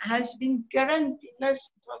enjoyment has been current in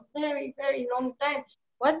us for a very long time.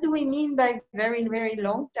 What do we mean by very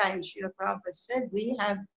long time? Srila Prabhupada said we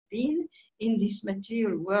have been in this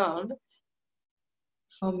material world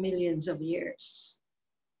for millions of years.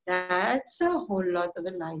 That's a whole lot of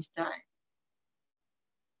a lifetime.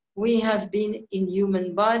 We have been in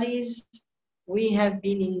human bodies. We have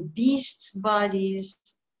been in beasts' bodies.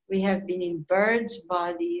 We have been in birds'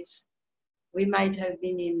 bodies. We might have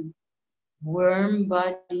been in worm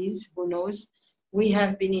bodies, who knows? We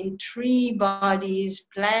have been in tree bodies,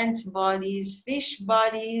 plant bodies, fish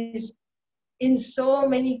bodies, in so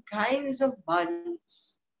many kinds of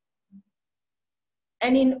bodies.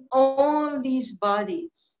 And in all these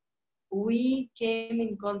bodies, we came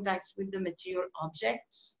in contact with the material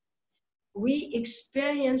objects. We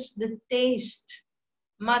experienced the taste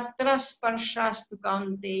Matra sparshastu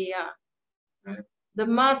kaunteya. The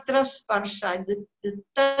matra sparsha, the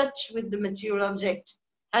touch with the material object,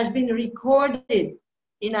 has been recorded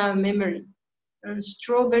in our memory. And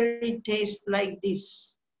strawberry tastes like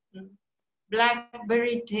this.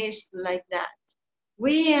 Blackberry tastes like that.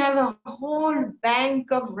 We have a whole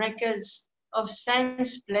bank of records of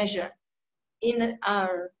sense pleasure in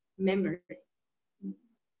our memory.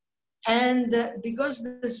 And because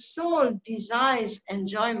the soul desires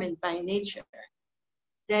enjoyment by nature,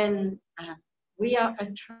 then we are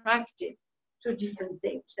attracted to different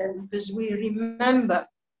things, and because we remember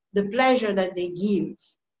the pleasure that they give.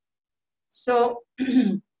 So,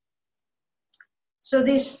 so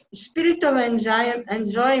this spirit of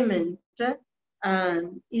enjoyment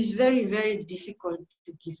is very, very difficult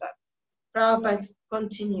to give up. Prabhupada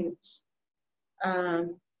continues.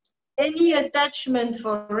 Any attachment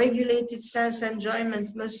for regulated sense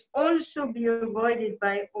enjoyment must also be avoided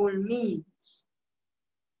by all means.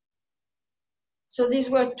 So these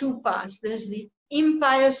were two paths. There's the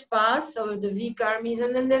impious path of the vikarmis,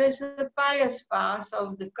 and then there is the pious path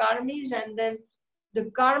of the karmis, and then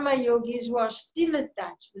the karma yogis who are still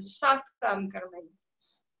attached, the sakam karma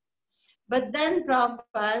yogis. But then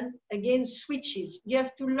Prabhupada again switches. You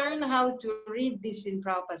have to learn how to read this in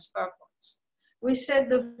Prabhupada's purport. We said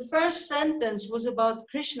the first sentence was about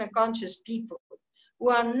Krishna conscious people who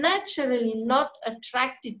are naturally not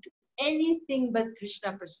attracted to anything but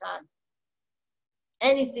Krishna Prasad.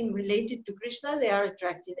 Anything related to Krishna, they are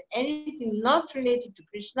attracted. Anything not related to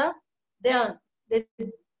Krishna, they're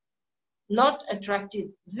not attracted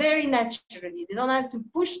very naturally. They don't have to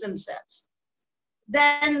push themselves.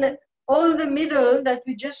 Then all the middle that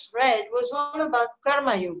we just read was all about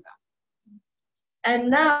Karma Yoga. And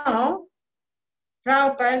now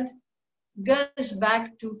Prabhupada goes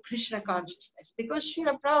back to Krishna consciousness, because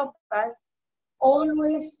Srila Prabhupada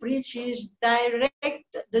always preaches the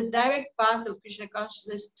direct path of Krishna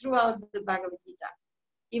consciousness throughout the Bhagavad Gita.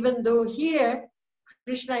 Even though here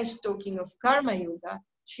Krishna is talking of Karma Yoga,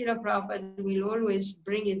 Srila Prabhupada will always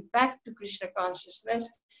bring it back to Krishna consciousness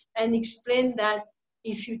and explain that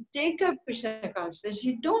if you take up Krishna consciousness,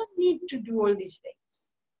 you don't need to do all these things.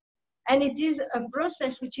 And it is a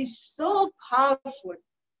process which is so powerful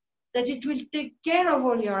that it will take care of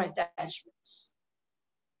all your attachments.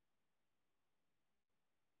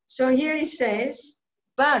 So here he says,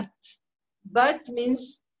 but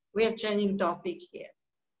means we are changing topic here.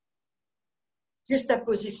 Just a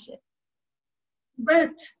position.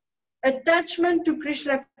 But attachment to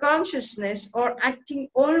Krishna consciousness or acting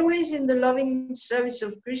always in the loving service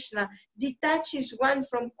of Krishna detaches one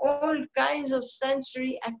from all kinds of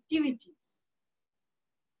sensory activities.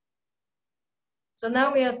 So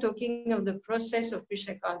now we are talking of the process of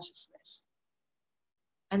Krishna consciousness.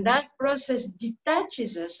 And that process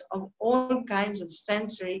detaches us of all kinds of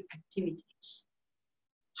sensory activities.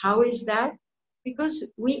 How is that? Because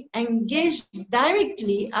we engage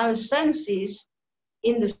directly our senses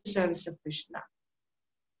in the service of Krishna,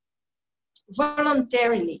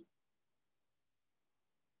 voluntarily.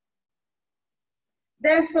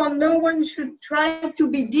 Therefore, no one should try to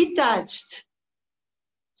be detached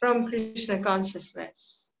from Krishna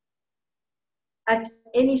consciousness at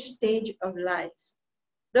any stage of life.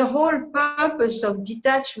 The whole purpose of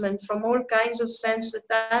detachment from all kinds of sense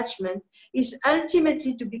attachment is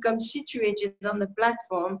ultimately to become situated on the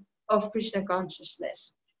platform of Krishna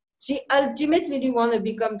consciousness. See, ultimately we want to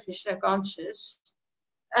become Krishna conscious.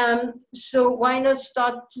 So why not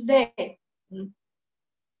start today?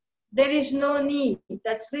 There is no need.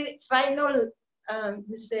 That's the final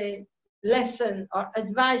lesson or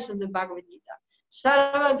advice of the Bhagavad Gita.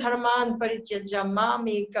 Sarva dharman parityajya mam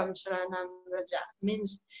ekam saranam vraja.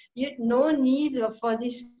 Means no need for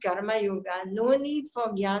this karma yoga, no need for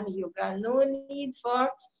jnana yoga, no need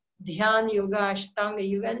for dhyana yoga, ashtanga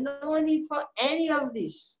yoga, no need for any of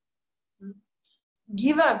this.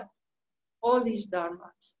 Give up all these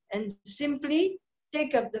dharmas and simply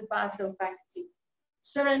take up the path of bhakti.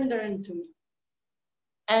 Surrender unto me.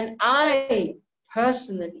 And I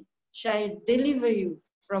personally shall deliver you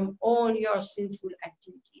from all your sinful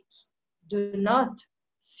activities. Do not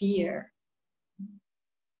fear.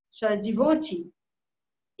 So a devotee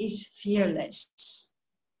is fearless.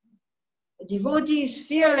 A devotee is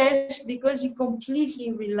fearless because he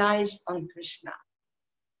completely relies on Krishna.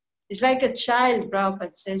 It's like a child,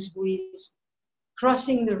 Prabhupada says, who is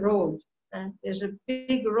crossing the road. There's a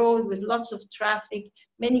big road with lots of traffic,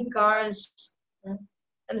 many cars,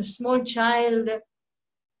 and a small child.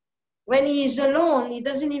 When he is alone, he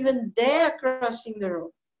doesn't even dare crossing the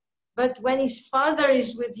road. But when his father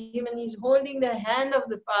is with him and he's holding the hand of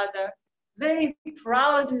the father, very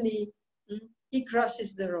proudly, he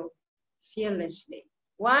crosses the road fearlessly.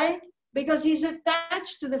 Why? Because he's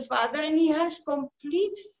attached to the Father and he has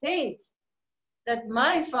complete faith that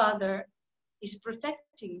my Father is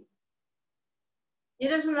protecting me. He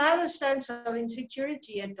doesn't have a sense of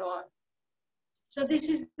insecurity at all. So this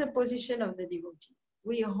is the position of the devotee.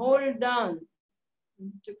 We hold down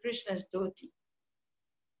to Krishna's dhoti.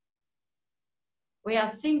 We are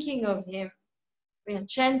thinking of him. We are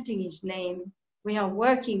chanting his name. We are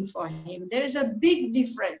working for him. There is a big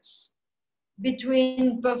difference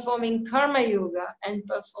between performing karma yoga and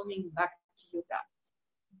performing bhakti yoga.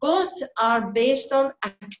 Both are based on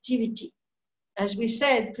activity. As we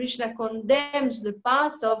said, Krishna condemns the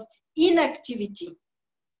path of inactivity.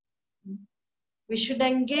 We should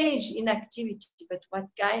engage in activity, but what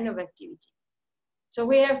kind of activity? So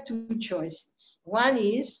we have two choices. One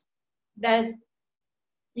is that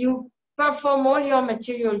you perform all your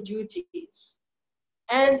material duties.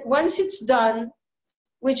 And once it's done,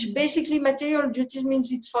 which basically material duties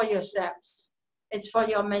means it's for yourself. It's for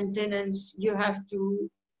your maintenance. You have to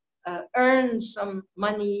earn some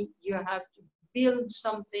money. You have to build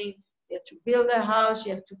something. You have to build a house.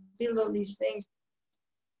 You have to build all these things.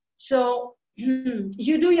 So you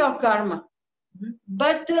do your karma.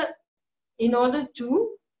 But in order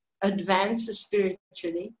to advance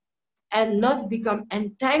spiritually and not become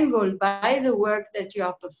entangled by the work that you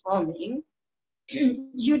are performing,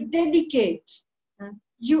 you dedicate,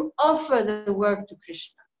 you offer the work to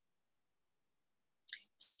Krishna.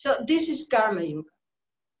 So this is karma yoga.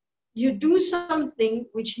 You do something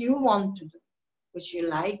which you want to do, which you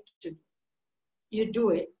like to do. You do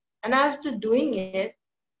it. And after doing it,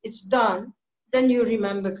 it's done, then you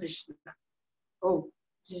remember Krishna. Oh,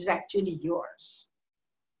 this is actually yours.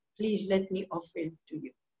 Please let me offer it to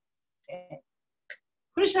you. Okay.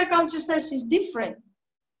 Krishna consciousness is different.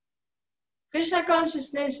 Krishna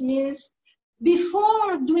consciousness means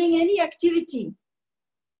before doing any activity,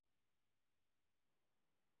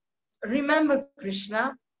 remember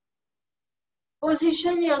Krishna,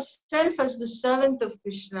 position yourself as the servant of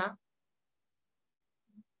Krishna,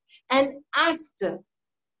 and act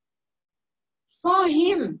for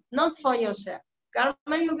him, not for yourself.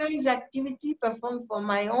 Karma yoga is activity performed for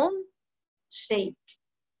my own sake.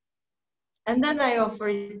 And then I offer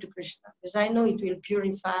it to Krishna, because I know it will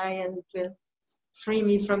purify and it will free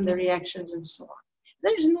me from the reactions and so on.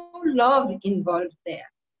 There is no love involved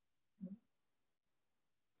there.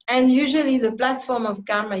 And usually the platform of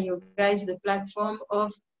karma yoga is the platform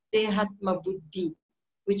of dehatma buddhi,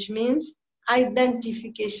 which means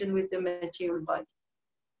identification with the material body.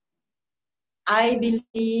 I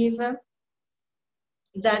believe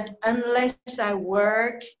that unless I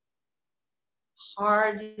work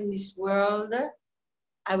hard in this world,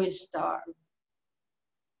 I will starve.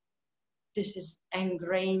 This is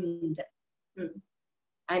ingrained.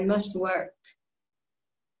 I must work.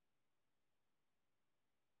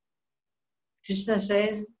 Krishna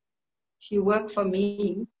says, if you work for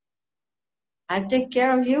me, I'll take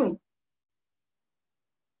care of you.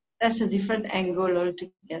 That's a different angle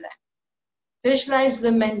altogether. Krishna is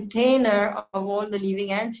the maintainer of all the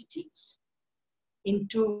living entities in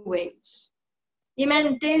two ways. He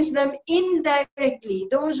maintains them indirectly.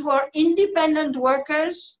 Those who are independent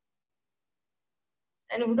workers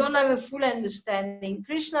and who don't have a full understanding,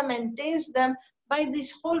 Krishna maintains them by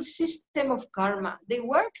this whole system of karma. They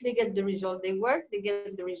work, they get the result. They work, they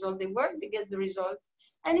get the result. They work, they get the result.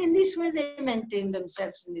 And in this way, they maintain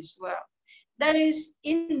themselves in this world. That is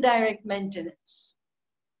indirect maintenance.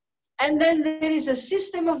 And then there is a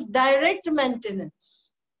system of direct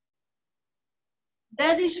maintenance.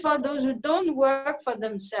 That is for those who don't work for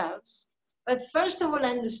themselves, but first of all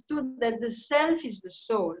understood that the self is the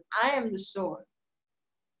soul. I am the soul.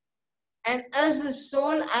 And as the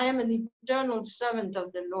soul, I am an eternal servant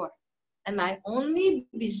of the Lord. And my only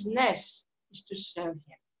business is to serve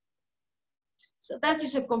him. So that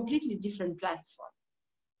is a completely different platform.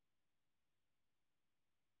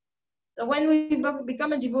 So when we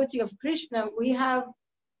become a devotee of Krishna, we have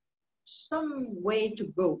some way to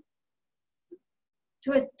go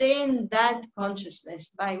to attain that consciousness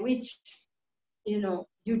by which,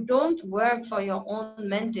 you don't work for your own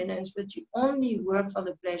maintenance, but you only work for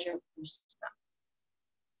the pleasure of Krishna.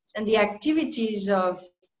 And the activities of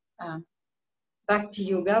Bhakti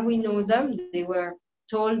Yoga, we know them. They were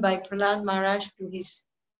told by Prahlad Maharaj to his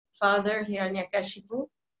father, Hiranyakashipu.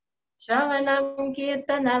 Shravanam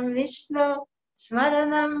Kirtanam Vishnu,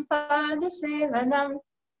 Smaranam Padasevanam,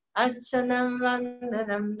 Archanam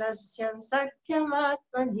Vandanam Dasyam Sakyam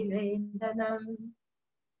Atma Nivedanam.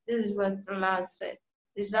 This is what Prahlad said.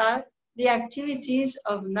 These are the activities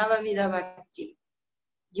of Navavidha Bhakti.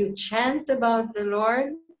 You chant about the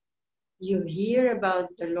Lord, you hear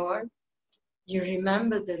about the Lord, you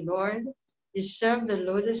remember the Lord, you serve the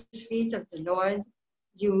lotus feet of the Lord,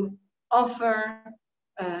 you offer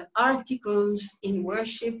articles in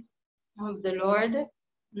worship of the Lord,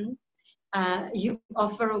 you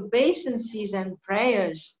offer obeisances and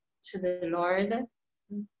prayers to the Lord,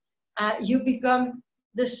 you become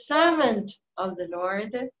the servant of the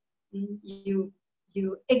Lord, you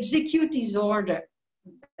execute his order,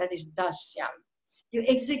 that is dasyam. You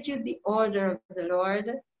execute the order of the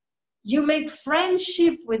Lord, you make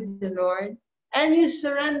friendship with the Lord, and you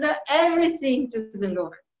surrender everything to the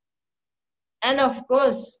Lord. And of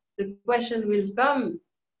course, the question will come,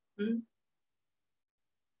 to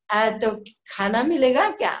khana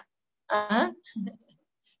milega kya?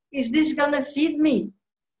 Is this gonna feed me?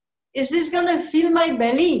 Is this gonna fill my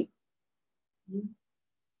belly?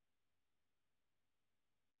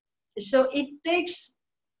 So it takes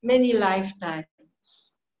many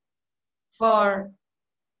lifetimes for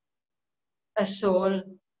a soul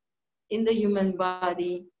in the human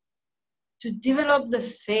body to develop the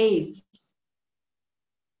faith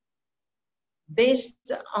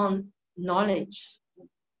based on knowledge,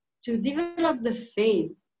 to develop the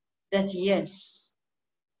faith that yes,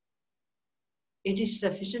 it is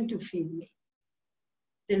sufficient to feed me.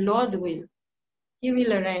 The Lord will. He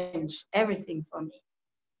will arrange everything for me.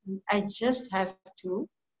 I just have to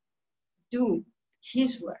do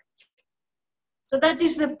His work. So that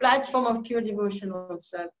is the platform of pure devotional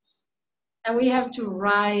service. And we have to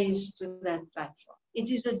rise to that platform. It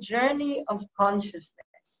is a journey of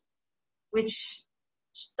consciousness, which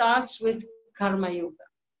starts with karma yoga.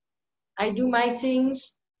 I do my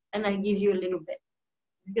things and I give you a little bit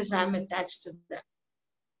because I'm attached to them.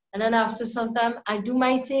 And then after some time, I do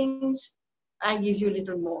my things, I give you a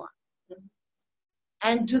little more.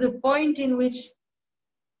 And to the point in which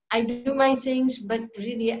I do my things, but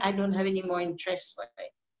really I don't have any more interest for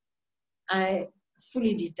it. I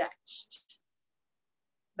fully detached.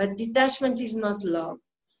 But detachment is not love.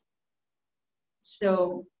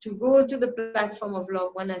 So to go to the platform of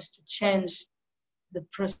love, one has to change the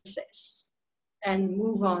process and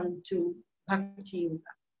move on to Bhakti Yoga.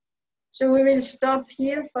 So we will stop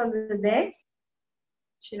here for the day.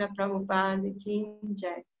 Srila Prabhupada Ki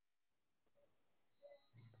Jai.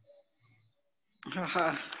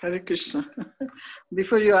 Hare Krishna.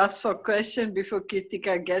 Before you ask for a question, before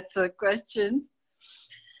Kirtika gets her questions,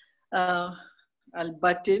 I'll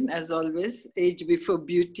butt in as always, age before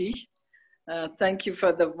beauty. Thank you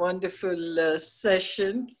for the wonderful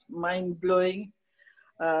session, mind-blowing,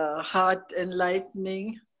 heart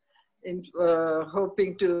enlightening,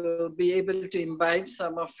 hoping to be able to imbibe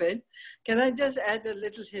some of it. Can I just add a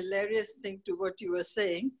little hilarious thing to what you were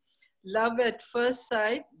saying? Love at first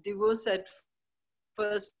sight, divorce at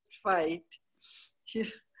first fight.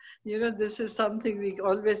 You know, this is something we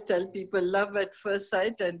always tell people, love at first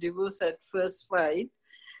sight and divorce at first fight.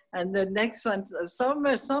 And the next one,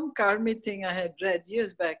 some karmic thing I had read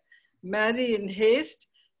years back, marry in haste,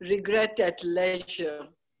 regret at leisure.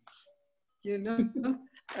 You know,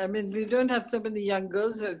 I mean, we don't have so many young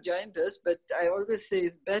girls who have joined us, but I always say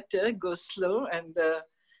it's better, go slow and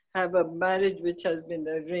have a marriage which has been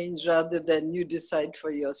arranged rather than you decide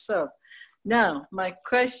for yourself. Now, my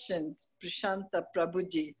question, Prashanta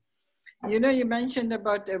Prabhuji, you know, you mentioned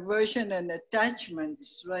about aversion and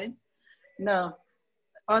attachments, right? Now,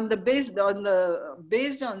 based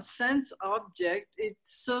on sense object,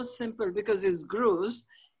 it's so simple because it's gross,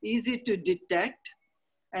 easy to detect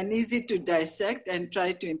and easy to dissect and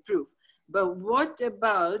try to improve. But what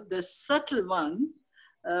about the subtle one,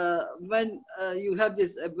 when you have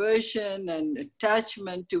this aversion and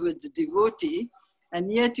attachment towards devotee, and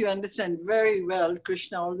yet you understand very well,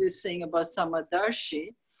 Krishna always saying about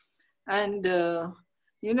Samadarshi. And,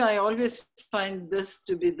 you know, I always find this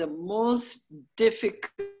to be the most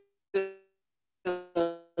difficult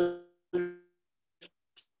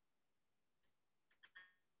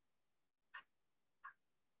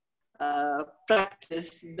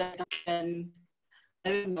practice that can, I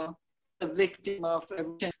don't know, a victim of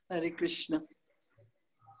aversion. Hare Krishna.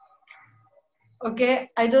 Okay,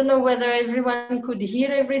 I don't know whether everyone could hear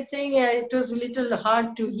everything. It was a little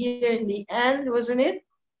hard to hear in the end, wasn't it?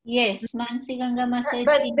 Yes, Mansi Ganga Mataji.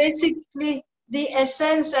 But basically, the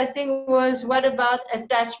essence, I think, was what about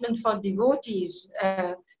attachment for devotees,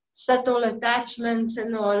 subtle attachments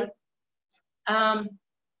and all.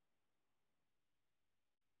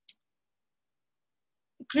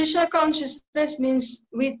 Krishna consciousness means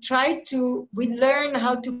we learn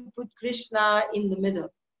how to put Krishna in the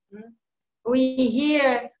middle. We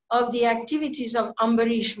hear of the activities of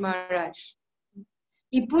Ambarish Maharaj.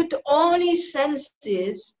 He put all his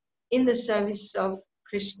senses in the service of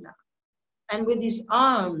Krishna. And with his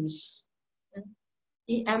arms,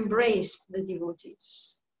 he embraced the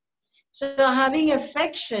devotees. So having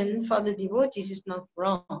affection for the devotees is not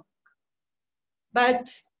wrong. But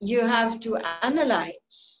you have to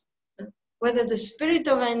analyze whether the spirit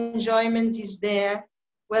of enjoyment is there,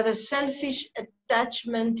 whether selfish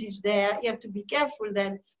attachment is there. You have to be careful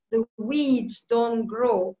that the weeds don't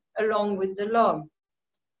grow along with the love.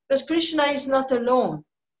 Because Krishna is not alone.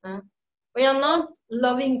 We are not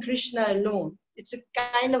loving Krishna alone. It's a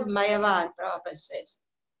kind of Mayavad, Prabhupada says.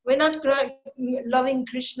 We're not loving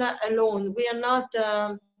Krishna alone. We are not,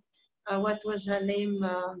 what was her name?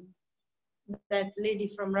 That lady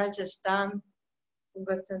from Rajasthan, who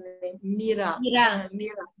got her name? Meera.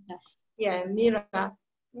 Meera. Yeah, Meera.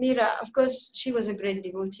 Meera, of course, she was a great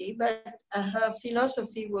devotee, but her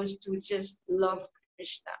philosophy was to just love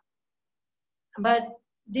Krishna. But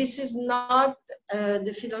this is not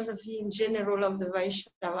the philosophy in general of the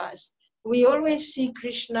Vaishnavas. We always see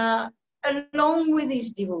Krishna along with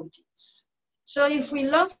his devotees. So if we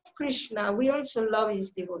love Krishna, we also love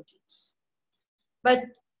his devotees. But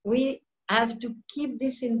we have to keep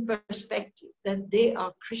this in perspective, that they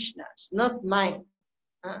are Krishna's, not mine.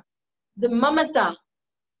 The mamata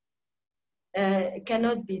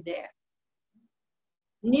cannot be there.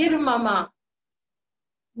 Nirmama,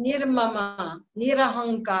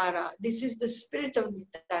 nirahankara. This is the spirit of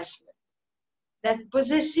detachment. That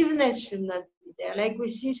possessiveness should not be there. Like we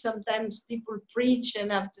see sometimes people preach,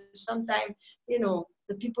 and after some time,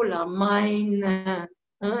 the people are mine.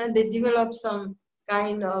 And they develop some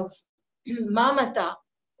kind of mamata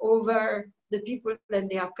over the people that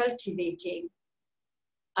they are cultivating.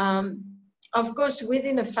 Of course,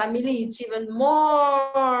 within a family, it's even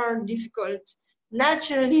more difficult.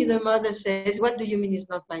 Naturally, the mother says, "What do you mean he's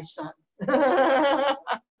not my son?"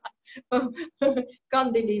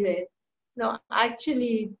 Can't believe it. No,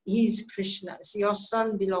 actually, he's Krishna's. Your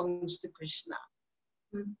son belongs to Krishna.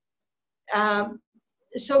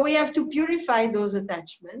 So we have to purify those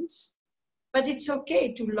attachments, but it's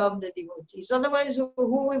okay to love the devotees. Otherwise,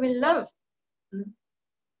 who we will love?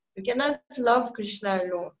 We cannot love Krishna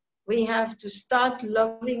alone. We have to start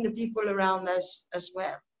loving the people around us as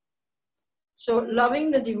well. So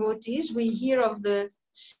loving the devotees, we hear of the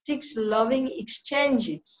 6 loving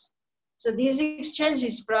exchanges. So these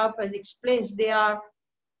exchanges, Prabhupada explains, they are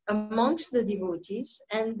amongst the devotees,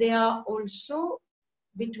 and they are also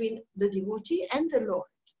between the devotee and the Lord.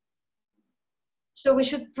 So we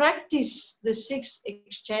should practice the 6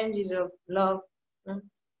 exchanges of love.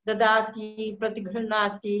 Dadati,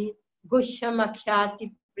 pratigranati,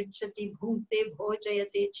 guhyamakyati, prichati, bhute,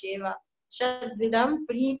 bhojayate, cheva, shadvidam,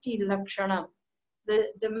 priti, lakshanam.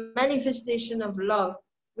 The manifestation of love,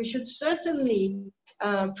 we should certainly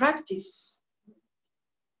practice.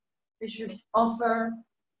 We should offer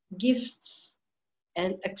gifts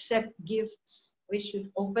and accept gifts. We should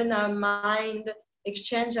open our mind,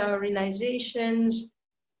 exchange our realizations,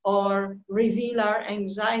 or reveal our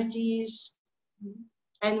anxieties.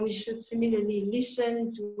 And we should similarly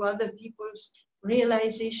listen to other people's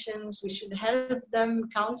realizations. We should help them,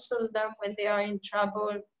 counsel them when they are in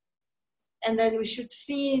trouble. And then we should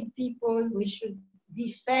feed people. We should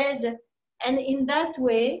be fed. And in that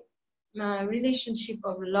way, a relationship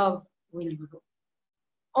of love will grow.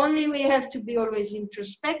 Only we have to be always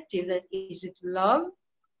introspective, that is it love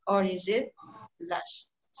or is it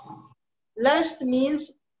lust? Lust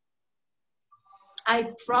means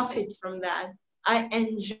I profit from that. I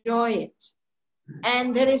enjoy it.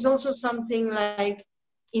 And there is also something like,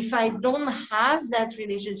 if I don't have that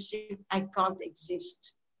relationship, I can't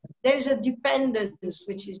exist. There is a dependence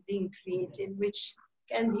which is being created, which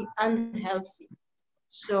can be unhealthy.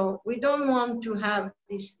 So we don't want to have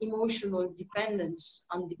this emotional dependence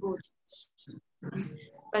on devotees.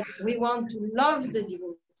 But we want to love the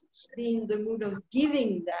devotees, be in the mood of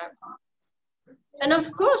giving them. And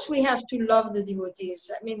of course, we have to love the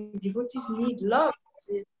devotees. I mean, devotees need love.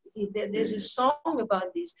 There's a song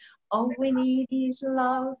about this. All we need is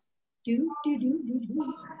love. Do, do, do, do,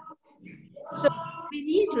 do. So we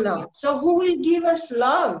need love. So who will give us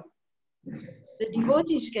love? The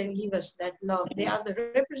devotees can give us that love. They are the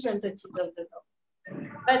representatives of the love.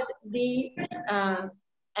 But the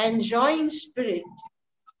enjoying spirit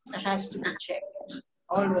has to be checked,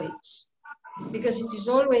 always. Because it is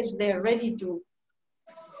always there, ready to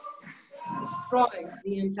destroy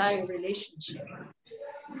the entire relationship.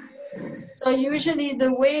 So usually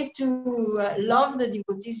the way to love the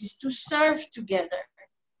devotees is to serve together,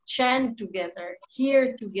 chant together,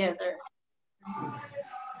 hear together.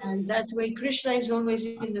 And that way, Krishna is always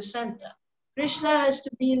in the center. Krishna has to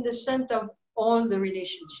be in the center of all the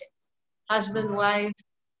relationships. Husband, wife,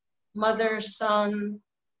 mother, son,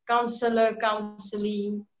 counselor,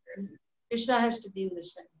 counselee. Krishna has to be in the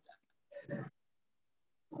center.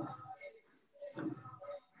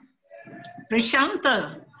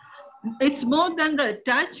 Prashanta, it's more than the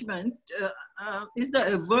attachment, it's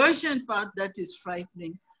the aversion part that is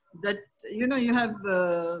frightening. That, you know, you have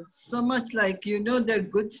so much, like, you know, they're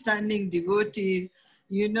good standing devotees,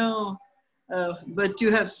 you know, but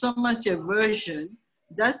you have so much aversion.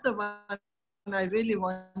 That's the one I really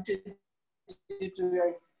wanted you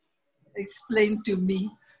to explain to me.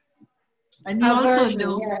 And you Aversion, also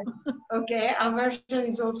know. yeah. Okay, aversion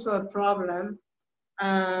is also a problem.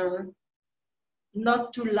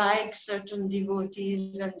 Not to like certain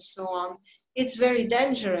devotees and so on. It's very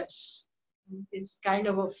dangerous. It's kind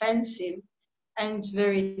of offensive and it's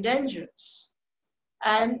very dangerous.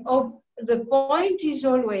 And the point is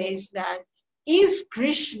always that if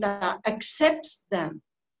Krishna accepts them,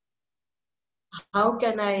 how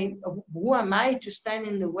can who am I to stand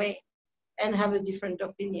in the way and have a different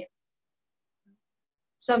opinion?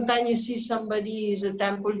 Sometimes you see somebody is a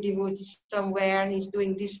temple devotee somewhere and he's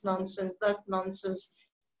doing this nonsense, that nonsense.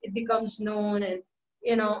 It becomes known, and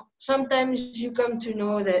you know, sometimes you come to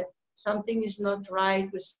know that something is not right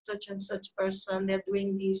with such and such person. They're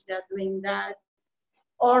doing this, they're doing that.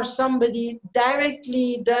 Or somebody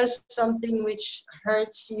directly does something which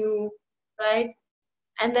hurts you, right?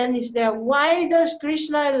 And then it's there, why does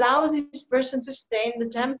Krishna allow this person to stay in the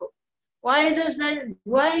temple? Why does that?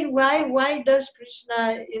 Why does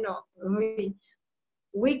Krishna? You know,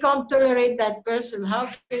 we can't tolerate that person. How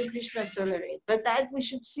can Krishna tolerate? But that we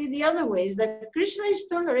should see the other ways. That Krishna is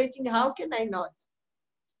tolerating. How can I not?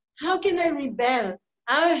 How can I rebel?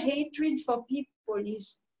 Our hatred for people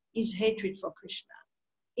is hatred for Krishna.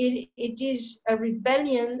 It is a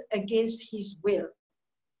rebellion against His will,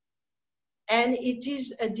 and it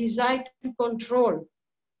is a desire to control.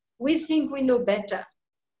 We think we know better.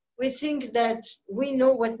 We think that we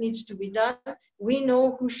know what needs to be done. We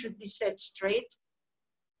know who should be set straight.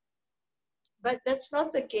 But that's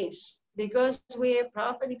not the case, because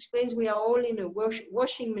Prabhupada explains we are all in a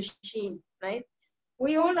washing machine, right?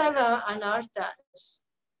 We all have our anarthas.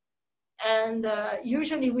 And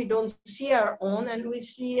usually we don't see our own and we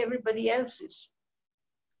see everybody else's.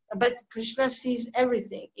 But Krishna sees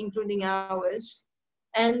everything, including ours.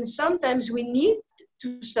 And sometimes we need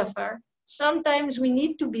to suffer. Sometimes we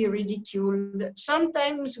need to be ridiculed.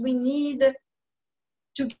 Sometimes we need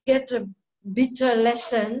to get a bitter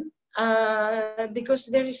lesson because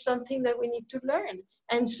there is something that we need to learn.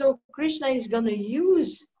 And so Krishna is going to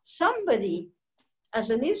use somebody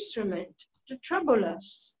as an instrument to trouble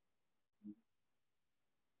us.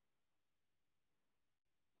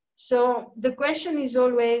 So the question is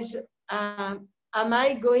always, am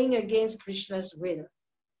I going against Krishna's will?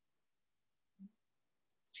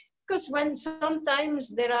 Because when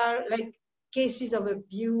sometimes there are like cases of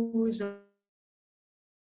abuse,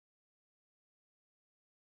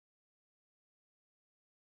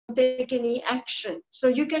 take any action. So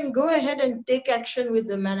you can go ahead and take action with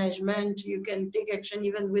the management, you can take action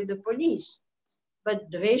even with the police. But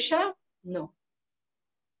dvesha, no.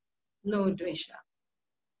 No dvesha.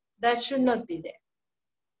 That should not be there.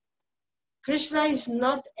 Krishna is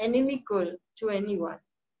not inimical to anyone.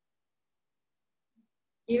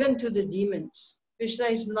 Even to the demons. Krishna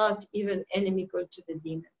is not even inimical to the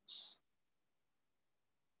demons.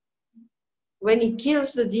 When he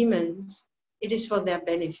kills the demons, it is for their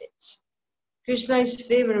benefit. Krishna is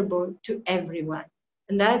favorable to everyone.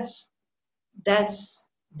 And that's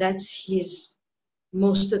his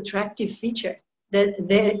most attractive feature. That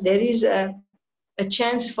there is a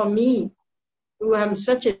chance for me, who am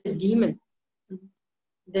such a demon,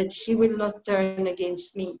 that he will not turn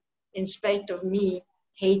against me, in spite of me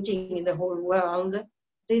hating in the whole world.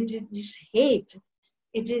 This hate,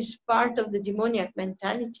 it is part of the demoniac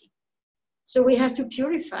mentality. So we have to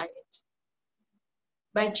purify it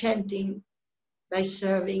by chanting, by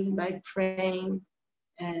serving, by praying,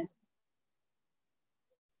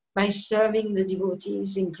 by serving the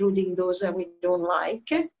devotees, including those that we don't like.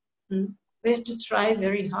 We have to try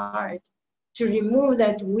very hard to remove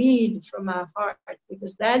that weed from our heart,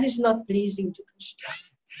 because that is not pleasing to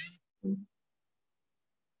Krishna.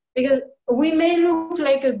 Because we may look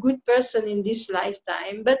like a good person in this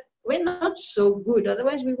lifetime, but we're not so good.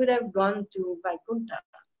 Otherwise, we would have gone to Vaikuntha.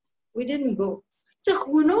 We didn't go. So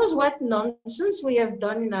who knows what nonsense we have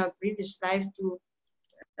done in our previous life to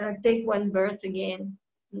take one birth again.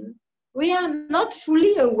 We are not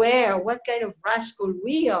fully aware what kind of rascal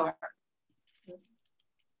we are.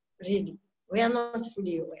 really. We are not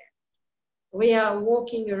fully aware. We are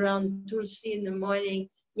walking around Tulsi in the morning.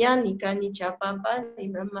 Yanika nicha papa ni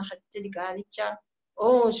brahma hattika nicha.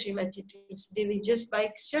 Oh, Srimati Tulsi Devi, just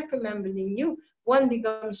by circumambulating you, one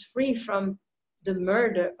becomes free from the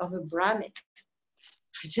murder of a Brahmin.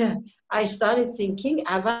 I started thinking,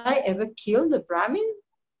 have I ever killed a Brahmin?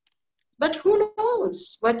 But who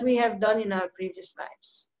knows what we have done in our previous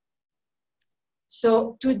lives.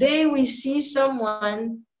 So today we see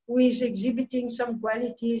someone who is exhibiting some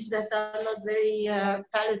qualities that are not very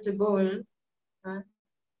palatable,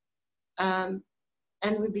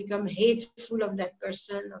 and we become hateful of that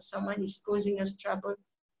person, or someone is causing us trouble.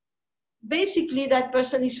 Basically, that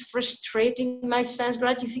person is frustrating my sense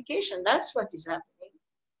gratification. That's what is happening.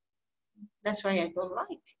 That's why I don't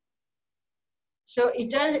like. So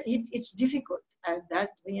it's difficult, and that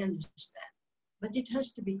we understand. But it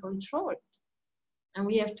has to be controlled. And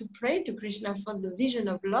we have to pray to Krishna for the vision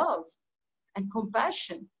of love and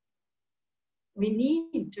compassion. We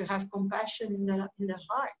need to have compassion in the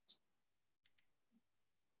heart.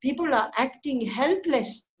 People are acting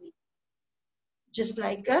helplessly, just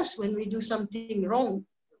like us when we do something wrong.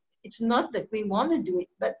 It's not that we want to do it,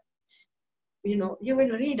 but you know, you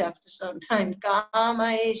will read after some time,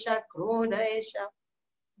 Kama esha, Krodha esha.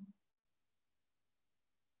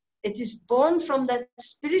 It is born from that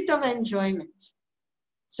spirit of enjoyment.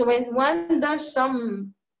 So when one does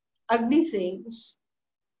some ugly things,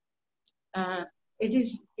 it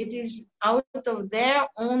is out of their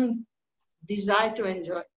own desire to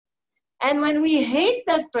enjoy. And when we hate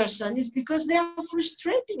that person, it's because they are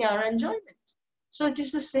frustrating our enjoyment. So it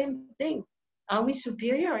is the same thing. Are we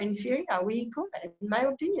superior or inferior? Are we equal? In my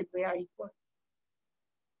opinion, we are equal.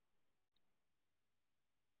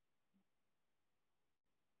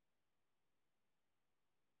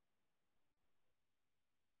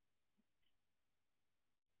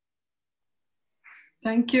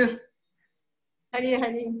 Thank you. Hari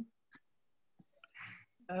Hari.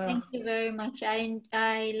 Thank you very much.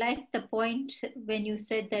 I like the point when you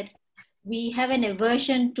said that we have an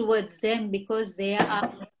aversion towards them because they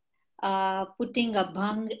are putting a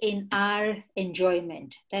bhang in our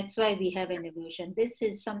enjoyment. That's why we have an aversion. This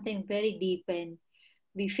is something very deep, and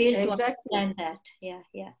we fail to understand that. Yeah.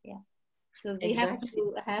 So we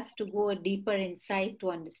have to go deeper inside to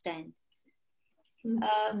understand.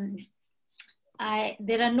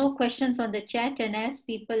 There are no questions on the chat, and as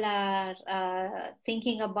people are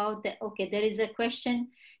thinking about that, okay, there is a question.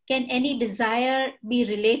 Can any desire be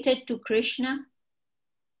related to Krishna?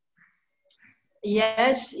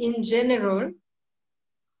 Yes, in general,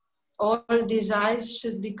 all desires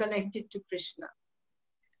should be connected to Krishna.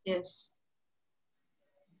 Yes.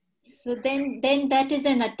 So then that is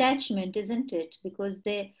an attachment, isn't it? Because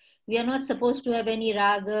we are not supposed to have any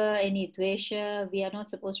raga, any dvesha. We are not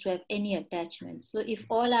supposed to have any attachment. So if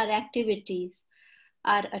all our activities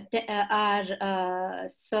are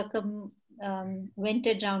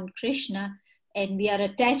circumvented around Krishna, and we are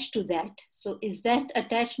attached to that, so is that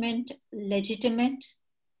attachment legitimate?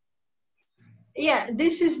 Yeah,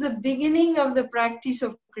 this is the beginning of the practice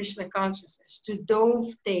of Krishna consciousness, to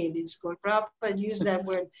dovetail, it's called. Prabhupada used that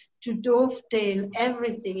word, to dovetail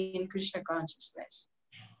everything in Krishna consciousness.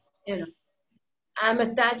 You know, I'm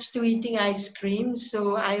attached to eating ice cream,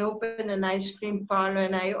 so I open an ice cream parlor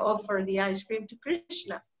and I offer the ice cream to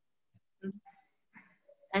Krishna.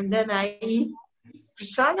 And then I eat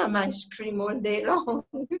prasadam ice cream all day long.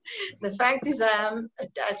 The fact is I am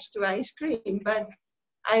attached to ice cream, but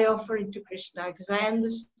I offer it to Krishna because I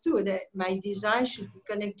understood that my desire should be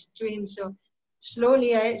connected to him. So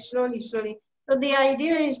slowly. So the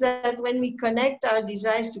idea is that when we connect our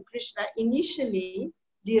desires to Krishna, initially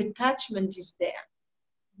the attachment is there.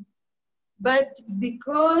 But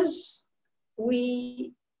because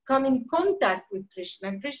we come in contact with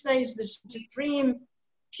Krishna, Krishna is the supreme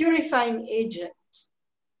purifying agent.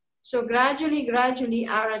 So gradually,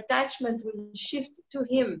 our attachment will shift to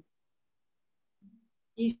him.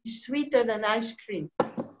 He's sweeter than ice cream.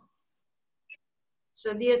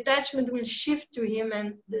 So the attachment will shift to him,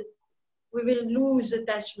 and we will lose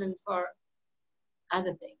attachment for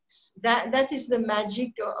other things. That is the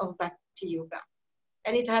magic of Bhakti Yoga.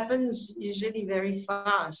 And it happens usually very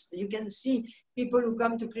fast. You can see people who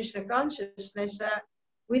come to Krishna consciousness,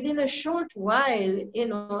 within a short while, you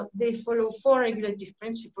know, they follow 4 regulative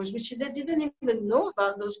principles, which they didn't even know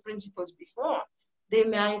about those principles before. They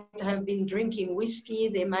might have been drinking whiskey,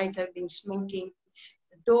 they might have been smoking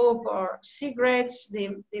dope or cigarettes,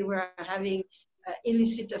 they were having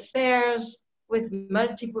illicit affairs with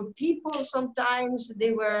multiple people sometimes,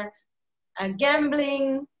 they were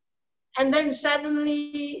gambling, and then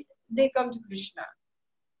suddenly they come to Krishna.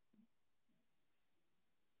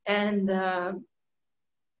 And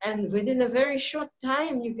within a very short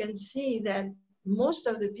time, you can see that most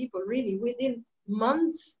of the people really within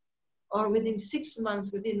months or within 6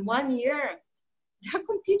 months, within 1 year, they're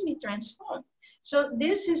completely transformed. So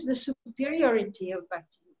this is the superiority of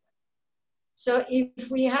Bhakti. So if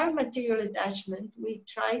we have material attachment, we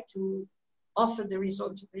try to offer the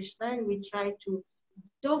result to Krishna, and we try to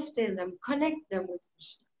dovetail them, connect them with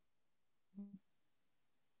Krishna.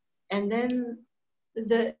 And then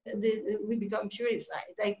we become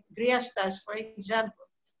purified. Like Grihasthas, for example.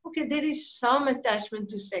 Okay, there is some attachment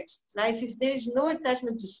to sex life. If there is no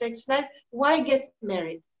attachment to sex life, why get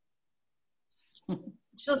married?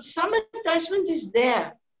 So some attachment is there.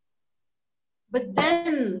 But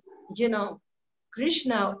then, you know,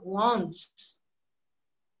 Krishna wants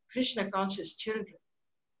Krishna conscious children.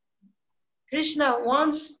 Krishna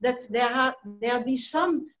wants that there be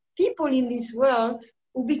some people in this world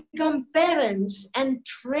who become parents and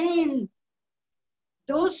train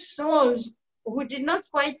those souls who did not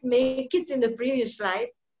quite make it in the previous life.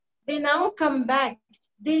 They now come back.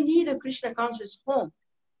 They need a Krishna conscious home.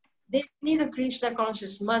 They need a Krishna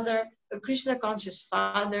conscious mother, a Krishna conscious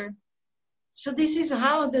father. So this is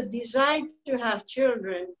how the desire to have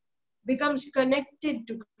children becomes connected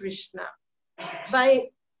to Krishna by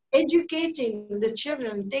educating the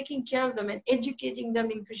children, taking care of them and educating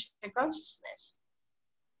them in Krishna consciousness.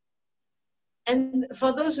 And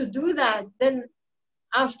for those who do that, then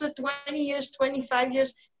after 20 years, 25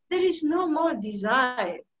 years, there is no more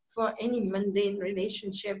desire for any mundane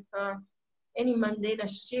relationship or any mundane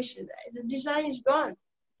association. The desire is gone.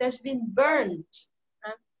 It has been burned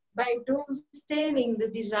by dovetailing the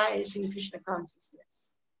desires in Krishna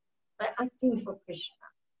consciousness, by acting for Krishna.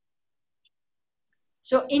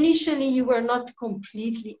 So initially you were not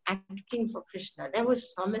completely acting for Krishna. There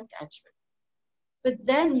was some attachment. But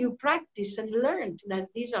then you practiced and learned that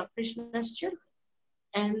these are Krishna's children.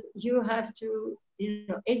 And you have to, you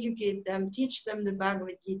know, educate them, teach them the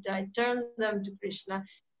Bhagavad Gita, turn them to Krishna,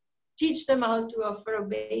 teach them how to offer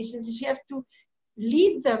obeisance. You have to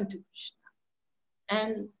lead them to Krishna.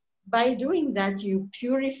 And by doing that, you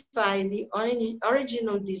purify the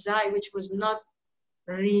original desire, which was not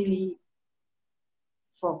really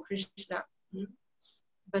for Krishna.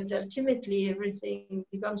 But ultimately, everything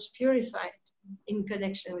becomes purified in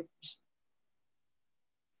connection with Krishna.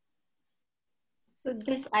 So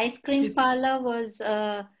this ice cream parlor was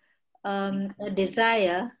a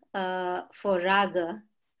desire for raga.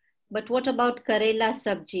 But what about Karela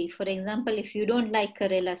Sabji? For example, if you don't like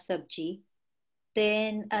Karela Sabji,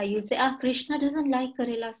 then you say, Krishna doesn't like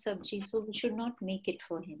Karela Sabji, so we should not make it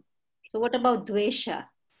for him. So what about Dvesha?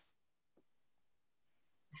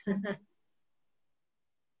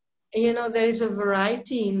 You know, there is a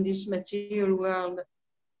variety in this material world.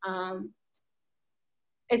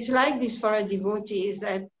 It's like this for a devotee, is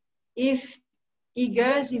that if he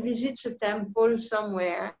visits a temple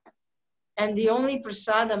somewhere, and the only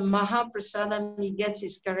prasadam, Maha Prasadam he gets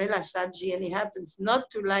is Karela Sabji, and he happens not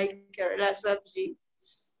to like Karela Sabji,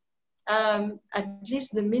 at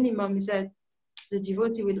least the minimum is that the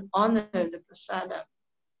devotee will honor the prasadam.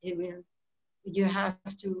 You have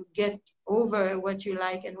to get over what you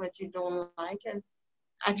like and what you don't like, and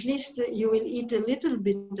at least you will eat a little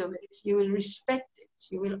bit of it. You will respect it.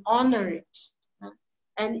 You will honor it.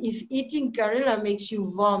 And if eating Karela makes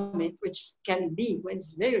you vomit, which can be when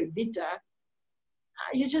it's very bitter,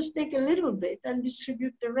 you just take a little bit and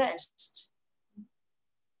distribute the rest.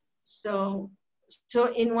 So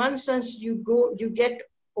in one sense, you get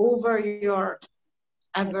over your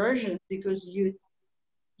aversion because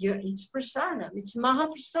it's prasadam, it's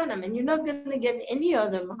Mahaprasadam, and you're not going to get any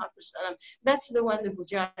other Mahaprasadam. That's the one the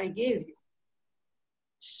Pujari gave you.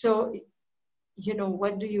 So, you know,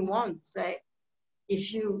 what do you want? Like,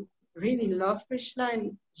 if you really love Krishna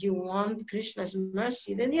and you want Krishna's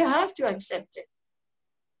mercy, then you have to accept it.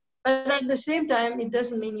 But at the same time, it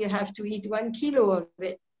doesn't mean you have to eat 1 kilo of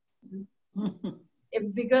it.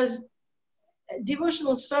 Because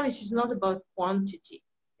devotional service is not about quantity,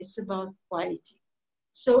 it's about quality.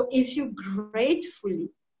 So if you gratefully,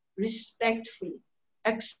 respectfully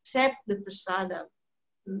accept the prasadam,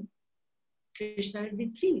 Krishna will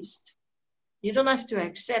be pleased. You don't have to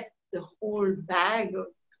accept the whole bag of,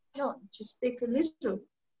 no, just take a little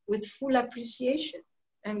with full appreciation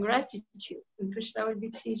and gratitude, and Krishna will be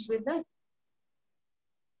pleased with that.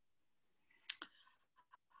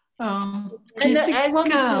 And I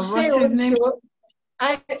wanted to say also,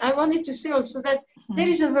 I wanted to say also that there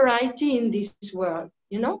is a variety in this world,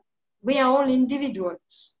 you know. We are all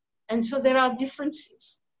individuals. And so there are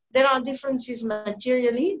differences. There are differences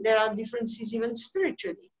materially. There are differences even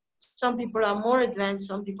spiritually. Some people are more advanced,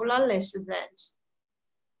 some people are less advanced.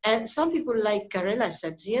 And some people like Karela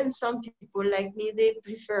Sabji, and some people like me, they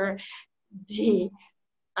prefer the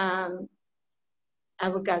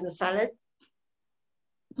avocado salad.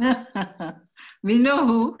 We know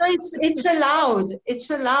who. So it's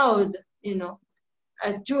allowed, you know,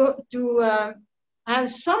 to have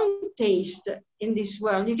some taste in this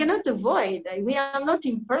world. You cannot avoid. We are not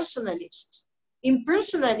impersonalists.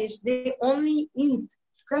 Impersonalists, they only eat,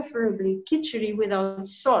 preferably, khichdi without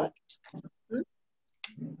salt.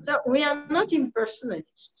 So we are not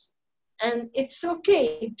impersonalists. And it's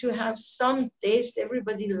okay to have some taste.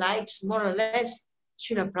 Everybody likes more or less.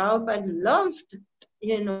 Srila Prabhupada loved,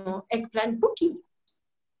 you know, eggplant cookie.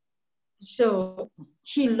 So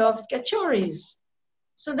he loved kachoris.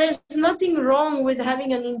 So there's nothing wrong with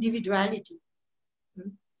having an individuality.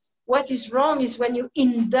 What is wrong is when you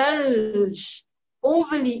indulge,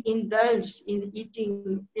 overly indulge in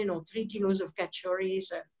eating, you know, 3 kilos of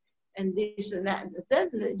kachoris and this and that,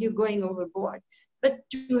 then you're going overboard. But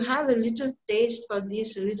to have a little taste for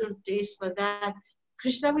this, a little taste for that,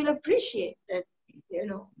 Krishna will appreciate that, you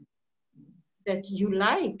know, that you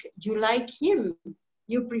like him.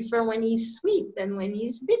 You prefer when he's sweet than when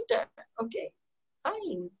he's bitter. Okay,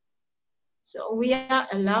 fine. So we are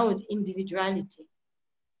allowed individuality.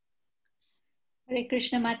 Hare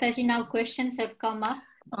Krishna Mataji, now questions have come up.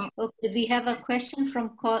 Okay, we have a question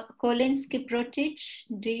from Colin Skiprotich,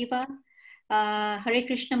 Driva. Hare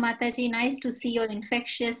Krishna Mataji, nice to see your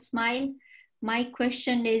infectious smile. My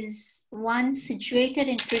question is, once situated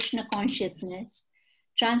in Krishna consciousness,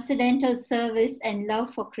 transcendental service and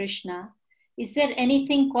love for Krishna, is there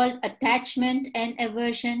anything called attachment and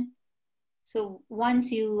aversion? So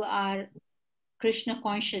once you are Krishna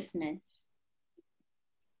consciousness,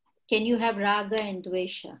 can you have raga and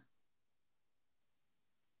dvesha?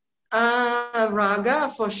 Raga,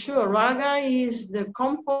 for sure. Raga is the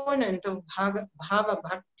component of Bhava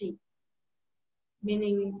Bhakti,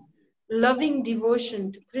 meaning loving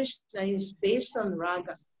devotion to Krishna is based on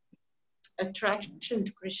raga, attraction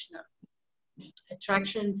to Krishna,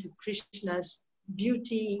 attraction to Krishna's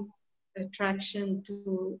beauty, attraction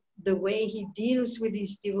to the way he deals with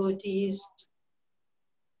his devotees,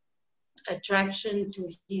 attraction to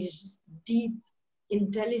his deep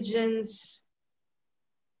intelligence.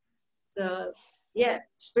 So, yeah,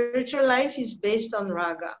 spiritual life is based on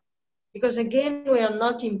raga. Because again, we are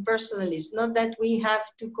not impersonalists, not that we have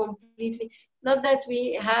to completely, not that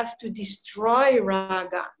we have to destroy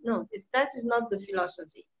raga. No, that is not the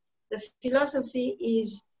philosophy. The philosophy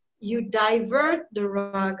is you divert the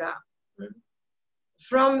raga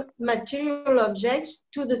from material objects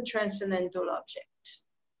to the transcendental object,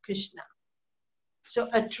 Krishna. So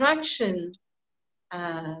attraction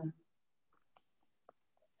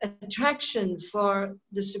for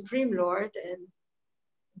the Supreme Lord, and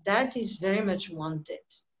that is very much wanted.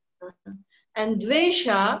 And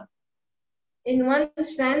dvesha, in one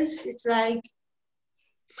sense, it's like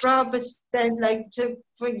Prabhupada said, like,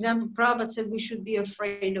 for example, Prabhupada said we should be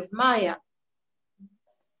afraid of Maya.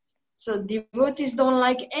 So devotees don't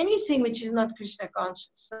like anything which is not Krishna conscious.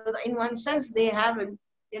 So in one sense, they have a,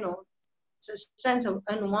 you know, it's a sense of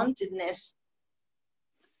unwantedness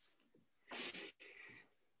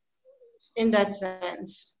in that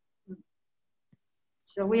sense.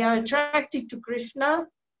 So we are attracted to Krishna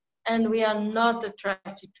and we are not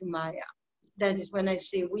attracted to Maya. That is when I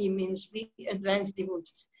say we, means the advanced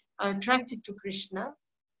devotees are attracted to Krishna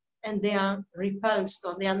and they are repulsed,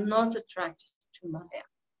 or they are not attracted to Maya.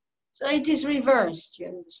 So it is reversed, you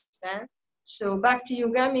understand? So Bhakti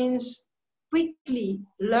Yoga means quickly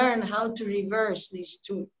learn how to reverse these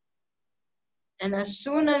two. And as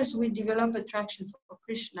soon as we develop attraction for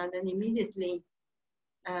Krishna, then immediately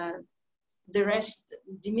the rest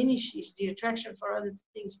diminishes, the attraction for other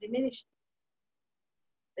things diminishes.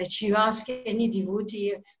 That you ask any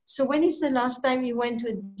devotee, so when is the last time you went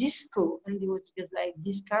to a disco? And the devotee goes like,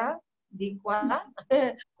 disca? Dikwa?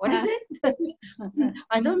 What is it?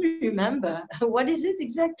 I don't remember. What is it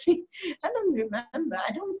exactly? I don't remember.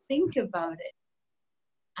 I don't think about it.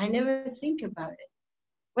 I never think about it.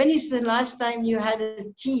 When is the last time you had a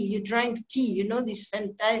tea? You drank tea, you know, this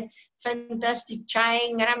fantastic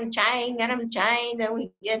chai, garam chai that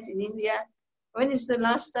we get in India. When is the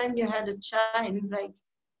last time you had a chai? And you're like,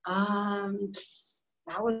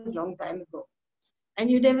 that was a long time ago. And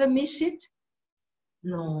you never miss it?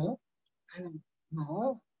 No, I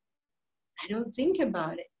don't think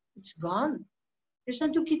about it. It's gone.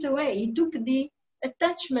 Krishna took it away. He took the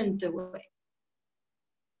attachment away.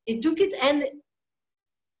 He took it, and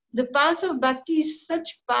The path of bhakti is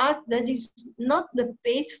such path that is not the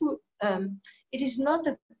painful, it is not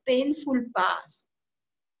a painful path.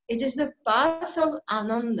 It is the path of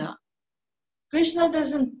ananda. Krishna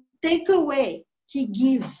doesn't take away, he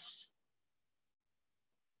gives.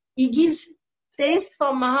 He gives taste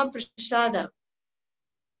for Mahaprasada.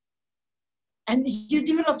 And you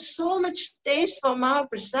develop so much taste for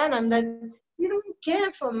Mahaprasadam that you don't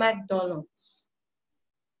care for McDonald's.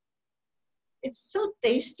 It's so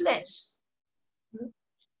tasteless.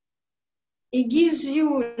 It gives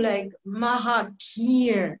you like Maha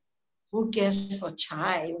Kheer. Who cares for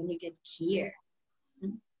chai when you get Kheer?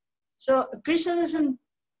 So Krishna doesn't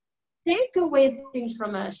take away things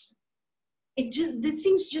from us. The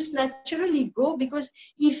things just naturally go because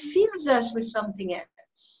he fills us with something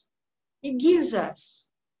else. He gives us.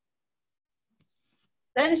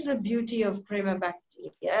 That is the beauty of Prema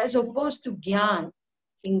Bhakti, as opposed to Gyan.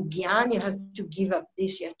 In Gyan, you have to give up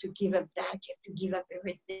this, you have to give up that, you have to give up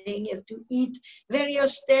everything, you have to eat very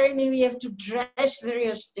austerely, you have to dress very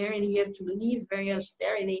austerely, you have to live very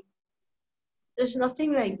austerely. There's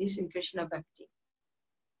nothing like this in Krishna Bhakti.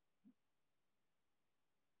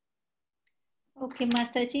 Okay,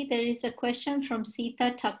 Mataji, there is a question from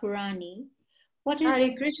Sita Thakurani. What is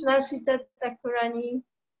Hare Krishna, Sita Thakurani.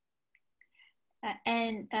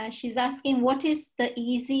 And she's asking, what is the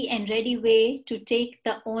easy and ready way to take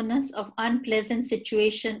the onus of unpleasant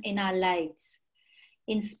situation in our lives?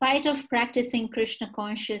 In spite of practicing Krishna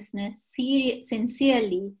consciousness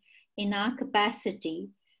sincerely in our capacity,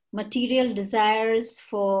 material desires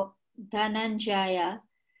for Dhananjaya,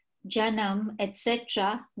 Janam,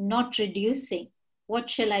 etc. not reducing. What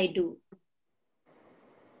shall I do?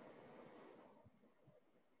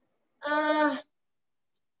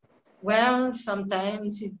 Well,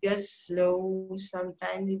 sometimes it goes slow,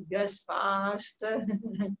 sometimes it goes fast.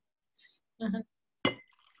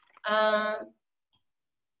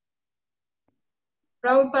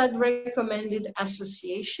 Prabhupada recommended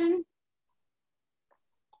association.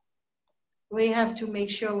 We have to make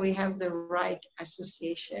sure we have the right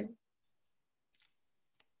association.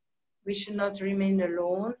 We should not remain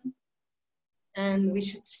alone, and we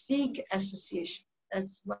should seek association.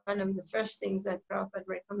 That's one of the first things that Prabhupada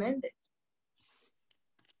recommended.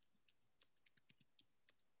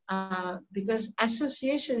 Because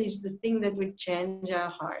association is the thing that will change our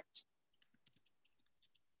heart.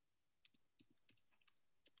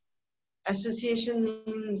 Association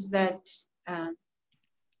means that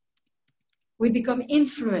we become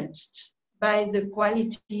influenced by the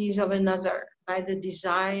qualities of another, by the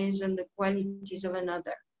desires and the qualities of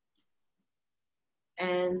another.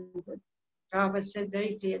 And Prabhupada said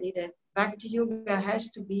very clearly that Bhakti Yoga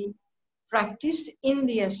has to be practiced in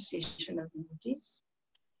the association of devotees.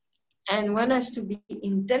 And one has to be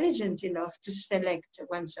intelligent enough to select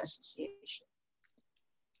one's association.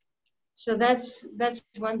 So that's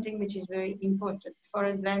one thing which is very important for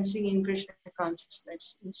advancing in Krishna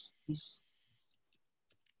consciousness. Is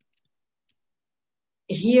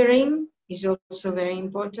hearing is also very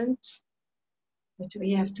important. That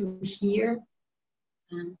we have to hear.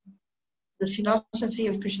 The philosophy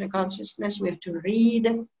of Krishna consciousness, we have to read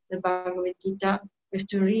the Bhagavad Gita, we have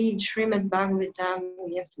to read Srimad Bhagavatam,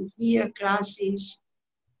 we have to hear classes,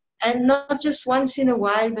 and not just once in a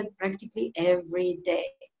while, but practically every day.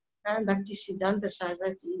 And Bhaktisiddhanta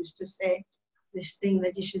Saraswati used to say this thing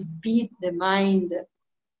that you should beat the mind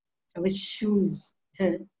with shoes.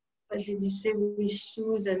 But did he say with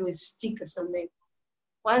shoes and with stick or something?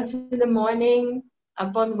 Once in the morning,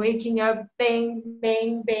 upon waking up, bang,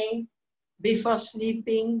 bang, bang. Before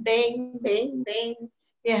sleeping, bang, bang, bang.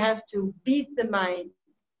 You have to beat the mind.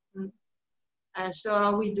 So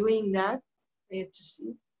are we doing that? We have to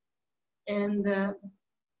see. And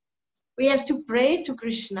we have to pray to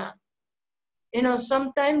Krishna. You know,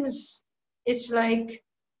 sometimes it's like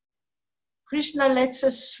Krishna lets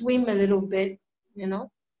us swim a little bit, you know.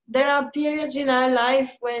 There are periods in our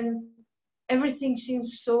life when everything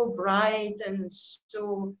seems so bright and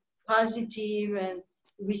so positive, and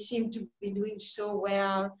we seem to be doing so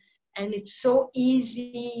well, and it's so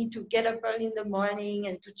easy to get up early in the morning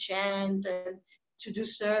and to chant and to do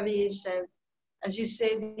service. And as you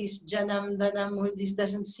say, this Janam, Dhanam, this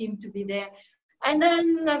doesn't seem to be there. And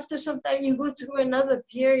then after some time you go through another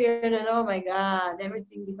period and oh my God,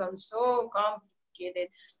 everything becomes so complicated,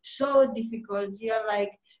 so difficult. You're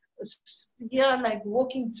like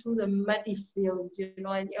walking through the muddy field, you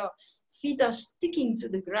know, and your feet are sticking to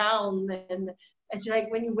the ground. And it's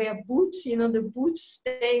like when you wear boots, you know, the boots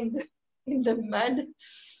stay in the mud.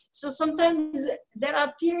 So sometimes there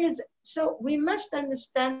are periods. So we must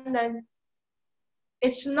understand that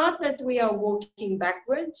It's not that we are walking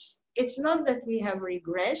backwards. It's not that we have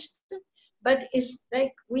regressed, but it's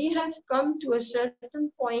like we have come to a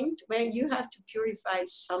certain point where you have to purify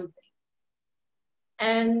something.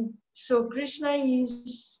 And so Krishna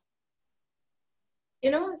is,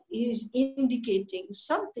 is indicating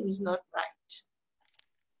something is not right.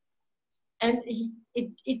 And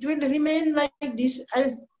it will remain like this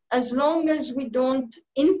as long as we don't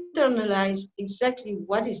internalize exactly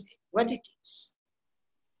what it is.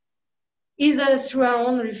 Either through our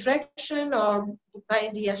own reflection or by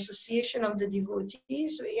the association of the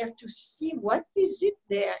devotees, we have to see what is it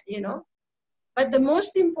there, But the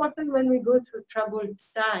most important when we go through troubled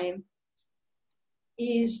time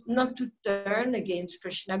is not to turn against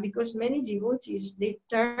Krishna, because many devotees, they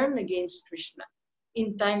turn against Krishna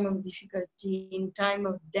in time of difficulty, in time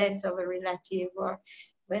of death of a relative, or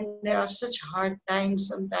when there are such hard times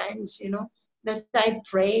sometimes, that I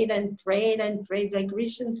prayed and prayed and prayed. Like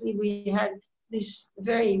recently we had this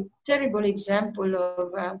very terrible example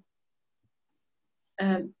of,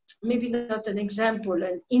 maybe not an example,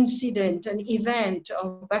 an incident, an event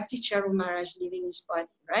of Bhakti Charu Maharaj leaving his body,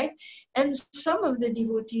 right? And some of the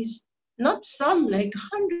devotees, not some, like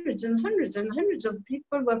hundreds and hundreds and hundreds of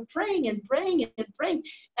people were praying and praying and praying,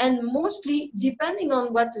 and mostly depending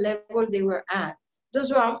on what level they were at.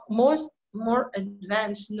 Those who are more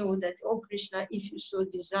advanced know that, oh Krishna, if you so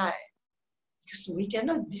desire, because we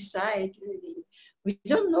cannot decide really. We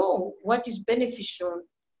don't know what is beneficial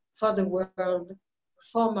for the world,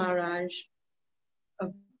 for Maharaj,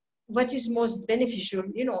 what is most beneficial.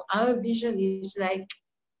 Our vision is like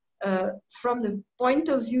from the point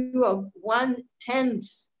of view of 1/10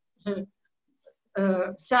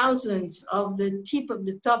 thousandths of the tip of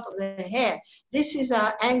the top of the hair. This is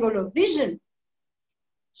our angle of vision.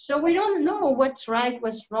 So we don't know what's right,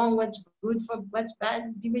 what's wrong, what's good, for what's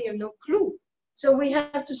bad. We have no clue. So we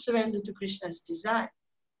have to surrender to Krishna's desire.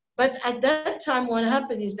 But at that time, what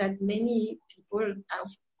happened is that many people,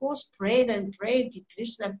 of course, prayed and prayed,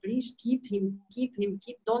 Krishna, please keep him,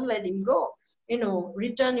 don't let him go.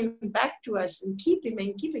 Return him back to us and keep him.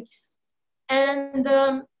 And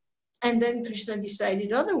then Krishna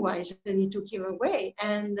decided otherwise, and he took him away.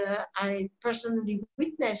 And I personally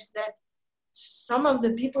witnessed that some of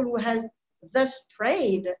the people who had thus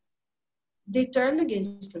prayed, they turned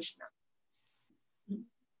against Krishna.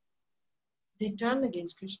 They turned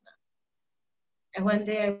against Krishna. And one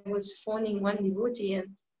day I was phoning one devotee and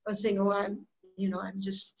I was saying, oh, I'm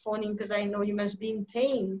just phoning because I know you must be in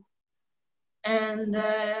pain. And,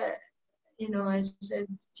 I said,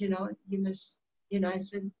 you must, I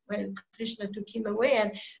said, well, Krishna took him away.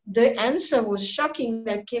 And the answer was shocking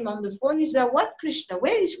that came on the phone. He said, what Krishna?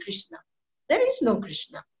 Where is Krishna? There is no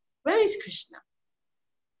Krishna. Where is Krishna?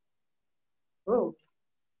 Oh,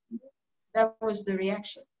 that was the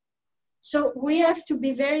reaction. So we have to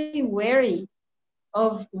be very wary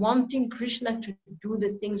of wanting Krishna to do the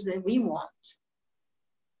things that we want.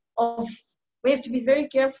 We have to be very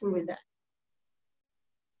careful with that.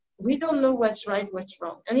 We don't know what's right, what's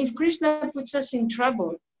wrong. And if Krishna puts us in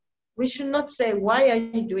trouble, we should not say, why are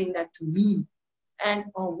you doing that to me?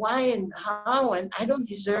 Or why and how, and I don't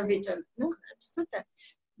deserve it. And no, that's not that.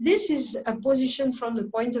 This is a position from the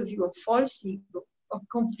point of view of false ego, of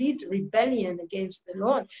complete rebellion against the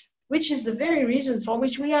Lord, which is the very reason for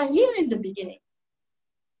which we are here in the beginning,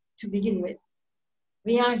 to begin with.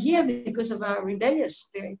 We are here because of our rebellious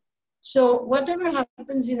spirit. So whatever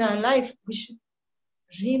happens in our life, we should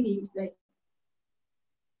really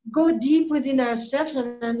go deep within ourselves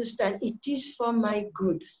and understand it is for my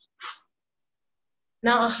good.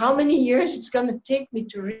 Now, how many years it's going to take me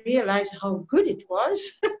to realize how good it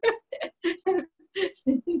was?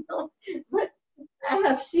 But I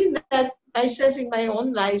have seen that myself in my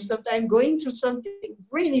own life, sometimes going through something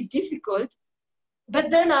really difficult. But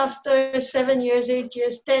then after 7 years, 8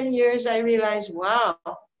 years, 10 years, I realized, wow,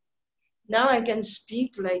 now I can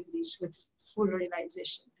speak like this with full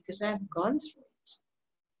realization because I've gone through it.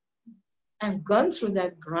 I've gone through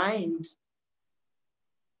that grind.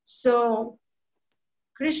 So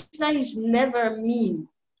Krishna is never mean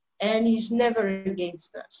and he's never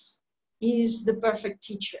against us. He is the perfect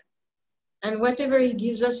teacher. And whatever he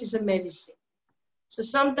gives us is a medicine. So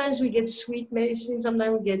sometimes we get sweet medicine,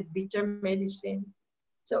 sometimes we get bitter medicine.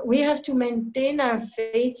 So we have to maintain our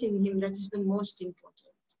faith in him. That is the most important.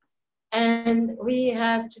 And we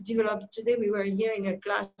have to develop, today we were hearing a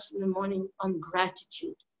class in the morning on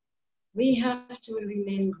gratitude. We have to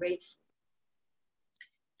remain grateful.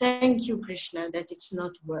 Thank you, Krishna, that it's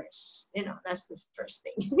not worse. That's the first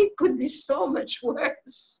thing. It could be so much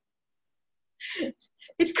worse.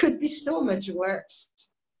 It could be so much worse.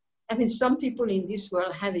 I mean, some people in this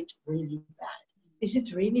world have it really bad. Is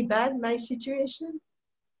it really bad, my situation?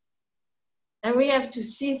 And we have to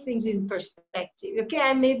see things in perspective. Okay,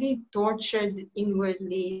 I may be tortured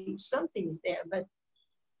inwardly, something's there, but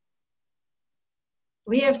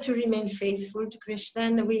we have to remain faithful to Krishna,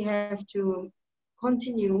 and we have to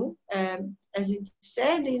continue, as it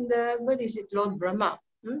said in the, what is it, Lord Brahma,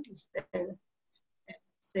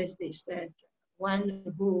 says this, that one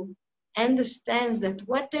who understands that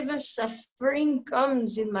whatever suffering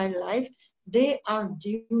comes in my life, they are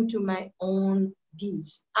due to my own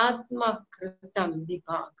deeds. Atma kritam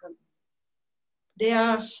vipakam. They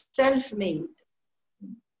are self-made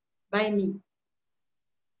by me.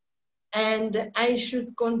 And I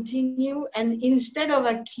should continue, and instead of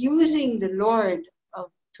accusing the Lord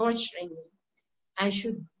of torturing me, I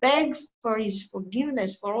should beg for his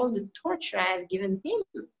forgiveness for all the torture I have given him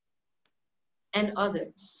and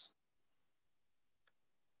others.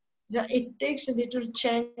 So it takes a little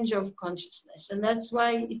change of consciousness, and that's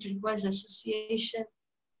why it requires association.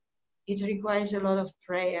 It requires a lot of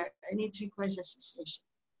prayer, and it requires association.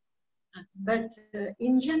 But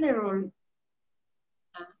in general,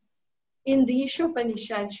 in the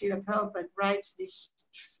Ishopanishad, Srila Prabhupada writes this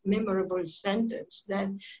memorable sentence that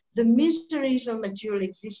the miseries of material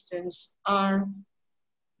existence are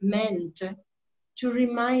meant to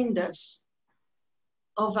remind us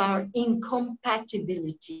of our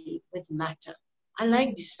incompatibility with matter. I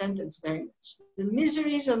like this sentence very much. The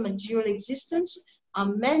miseries of material existence are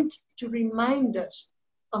meant to remind us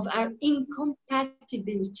of our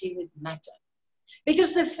incompatibility with matter.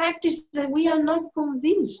 Because the fact is that we are not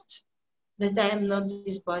convinced that I am not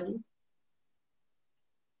this body.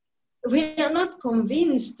 We are not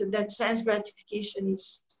convinced that sense gratification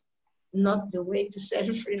is not the way to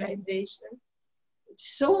self-realization.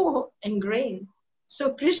 It's so ingrained.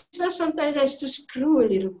 So Krishna sometimes has to screw a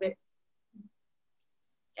little bit.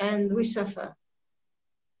 And we suffer.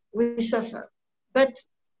 We suffer. But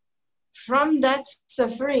from that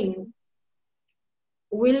suffering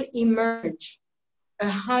will emerge a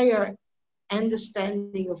higher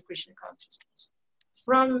understanding of Krishna consciousness.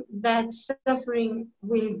 From that suffering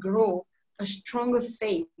will grow a stronger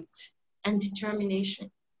faith and determination.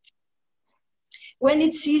 When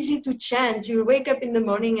it's easy to chant, you wake up in the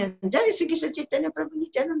morning and Jai Sri Krishna Chaitanya Prabhu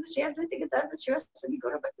Nityananda Sri Advaita Gadadhara Srivasadi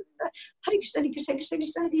Gaura Bhaktivinoda Hare Krishna Hare Krishna Krishna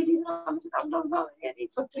Krishna Hare Hare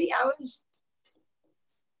for 3 hours.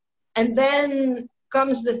 And then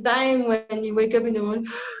comes the time when you wake up in the morning.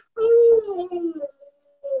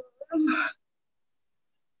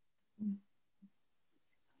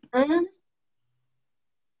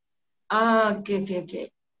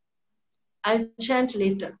 Okay. I'll chant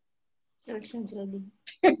later.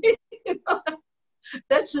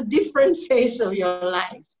 That's a different phase of your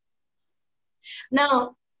life.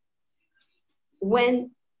 Now,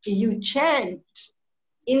 when you chant,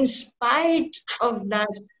 in spite of that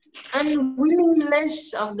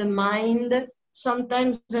unwillingness of the mind,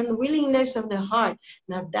 sometimes unwillingness of the heart,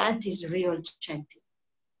 now that is real chanting.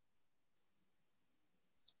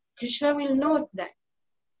 Krishna will note that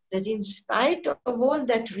in spite of all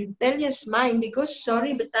that rebellious mind, because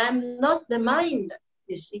sorry, but I'm not the mind,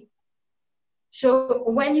 you see. So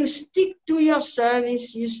when you stick to your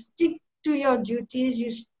service, you stick to your duties,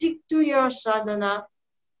 you stick to your sadhana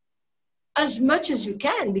as much as you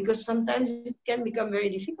can, because sometimes it can become very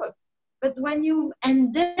difficult. But when you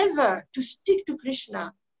endeavor to stick to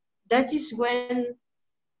Krishna, that is when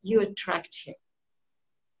you attract him.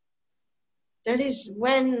 That is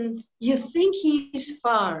when you think he is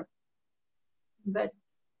far, but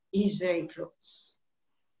he is very close.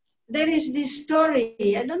 There is this story,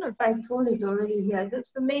 I don't know if I told it already here,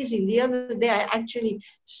 that's amazing. The other day I actually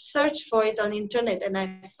searched for it on the internet and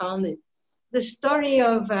I found it. The story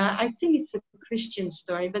of, I think it's a Christian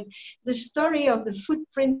story, but the story of the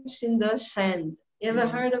footprints in the sand. You ever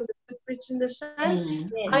heard of the footprints in the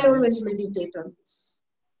sand? Yes. I always meditate on this.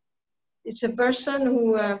 It's a person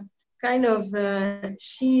who kind of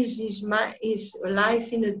sees his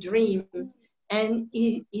life in a dream, and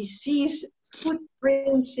he sees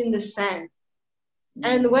footprints in the sand.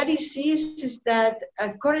 And what he sees is that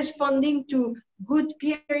corresponding to good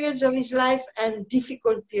periods of his life and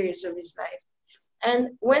difficult periods of his life.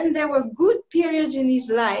 And when there were good periods in his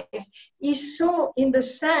life, he saw in the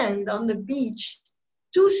sand on the beach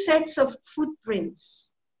 2 sets of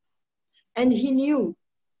footprints. And he knew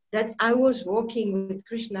that I was walking with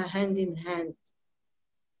Krishna hand in hand.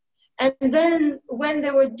 And then when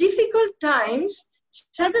there were difficult times,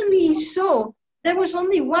 suddenly he saw there was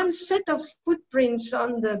only 1 set of footprints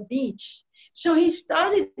on the beach. So he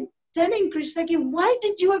started telling Krishna, why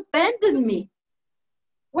did you abandon me?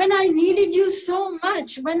 When I needed you so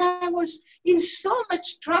much, when I was in so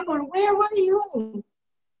much trouble, where were you?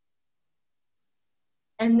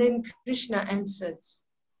 And then Krishna answers,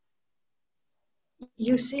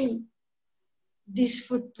 you see, these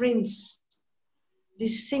footprints,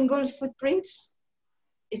 these single footprints,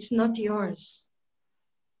 it's not yours.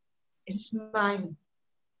 It's mine.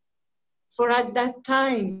 For at that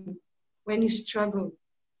time, when you struggled,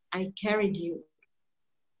 I carried you.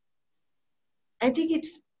 I think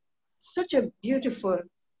it's such a beautiful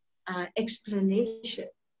explanation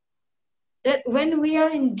that when we are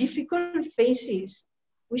in difficult phases,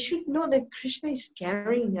 we should know that Krishna is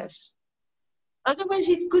carrying us. Otherwise,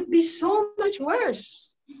 it could be so much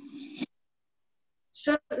worse.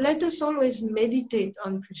 So let us always meditate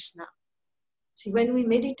on Krishna. See, when we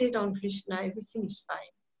meditate on Krishna, everything is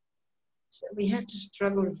fine. So we have to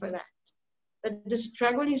struggle for that. But the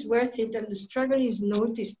struggle is worth it, and the struggle is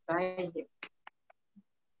noticed by him.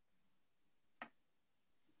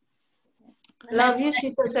 Love you,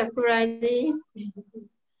 Sita Thakurani.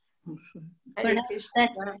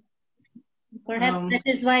 Perhaps that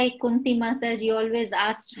is why Kunti Mataji always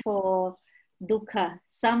asked for dukkha,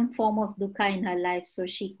 some form of dukkha in her life, so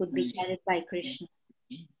she could be carried by Krishna.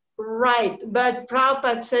 Right, but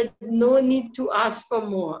Prabhupada said no need to ask for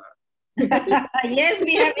more. Yes,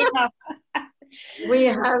 we have enough. We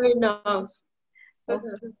have enough. Okay.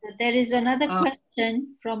 There is another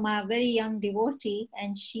question from a very young devotee,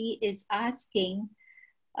 and she is asking,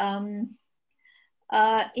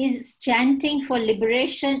 is chanting for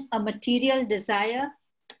liberation a material desire?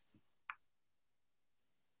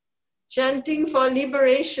 Chanting for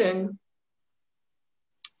liberation.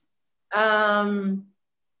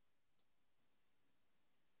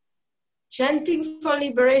 Chanting for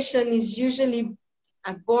liberation is usually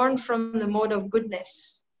born from the mode of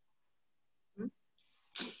goodness.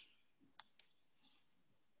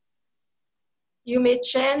 You may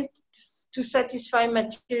chant to satisfy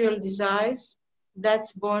material desires.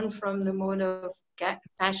 That's born from the mode of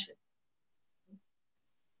passion.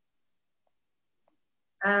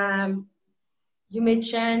 You may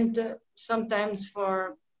chant sometimes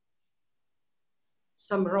for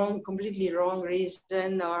some completely wrong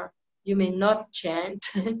reason, or you may not chant.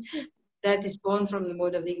 That is born from the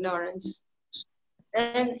mode of ignorance.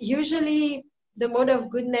 And usually the mode of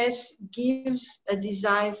goodness gives a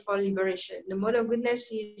desire for liberation. The mode of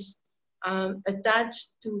goodness is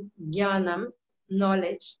attached to jnanam,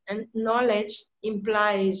 knowledge. And knowledge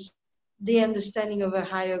implies the understanding of a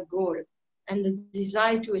higher goal and the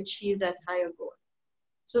desire to achieve that higher goal.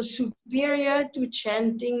 So superior to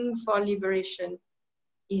chanting for liberation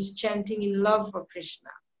is chanting in love for Krishna.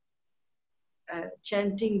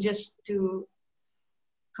 Chanting just to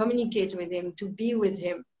communicate with him, to be with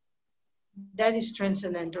him. That is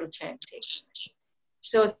transcendental chanting.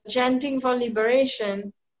 So chanting for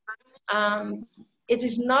liberation, it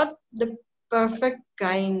is not the perfect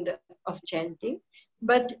kind of chanting,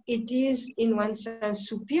 but it is in one sense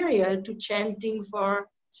superior to chanting for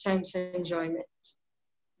sense enjoyment.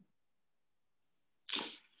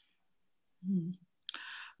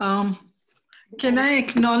 Can I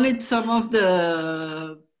acknowledge some of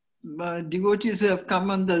the devotees who have come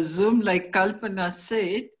on the Zoom, like Kalpana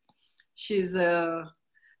said? She's an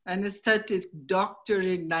anesthetic doctor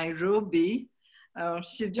in Nairobi.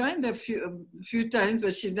 She joined a few times,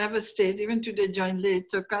 but she never stayed. Even today, joined late.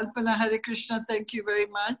 So Kalpana, Hare Krishna, thank you very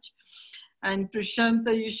much. And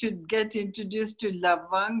Prashanta, you should get introduced to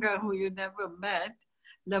Lavanga, who you never met.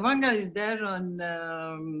 Lavanga is there on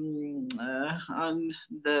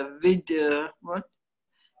the video. What?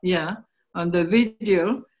 Yeah, on the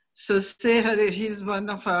video. So say Hare, he's one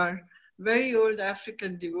of our very old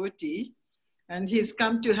African devotee, and he's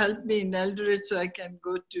come to help me in Eldoret so I can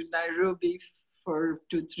go to Nairobi for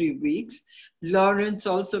 2-3 weeks. Lawrence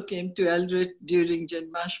also came to Eldoret during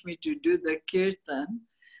Janmashtami to do the kirtan.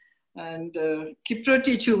 And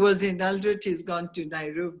Kiprotich, who was in Eldoret, he's gone to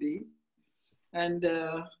Nairobi. And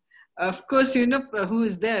of course, you know who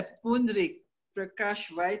is there? Pundrik,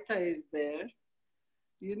 Prakash Vaita is there.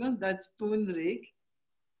 You know, that's Pundrik.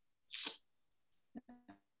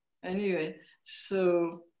 Anyway,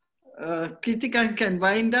 so Kritika can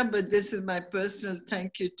wind up, but this is my personal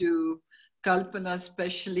thank you to Kalpana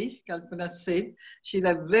especially. Kalpana said she's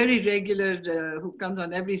a very regular who comes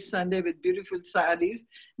on every Sunday with beautiful saris.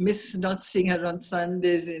 Miss not seeing her on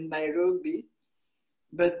Sundays in Nairobi.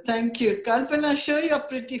 But thank you. Kalpana, show your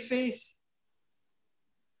pretty face.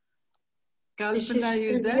 Kalpana, are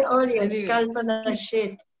you there? Oh yes, anyway. Kalpana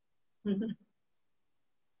Shet.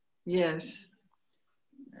 Yes.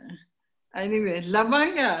 Anyway,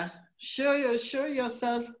 Lavanga, Show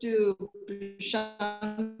yourself to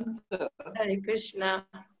Prasantha. Hare Krishna.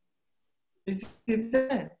 Is it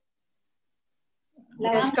there?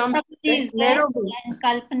 Has come Lavanga is there Nairobi. and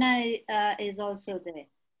Kalpana is also there.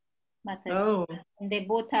 Mataji. Oh, And they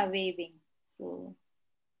both are waving. So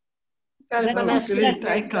Kalpana oh great.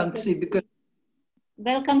 I Shetty. can't see because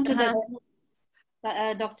welcome to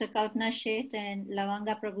the Dr. Kalpana Shet and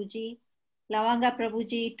Lavanga Prabhuji. Lavanga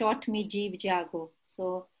Prabhuji taught me Jeev Jago.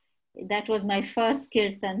 So that was my first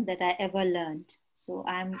kirtan that I ever learned. So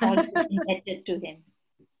I'm always indebted to him.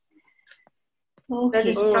 That Okay.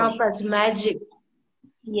 is Prabhupada's magic.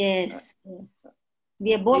 Yes.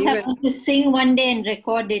 We are both Even- having to sing one day and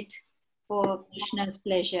record it for Krishna's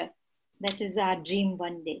pleasure. That is our dream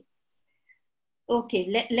one day. Okay,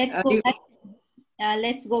 let's go back.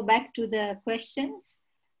 Let's go back to the questions.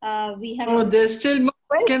 We have oh, there's still more.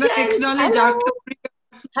 Can I Questions? acknowledge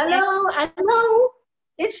Hello? after? Hello.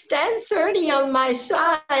 It's 10:30 on my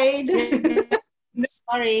side.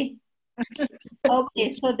 sorry. Okay,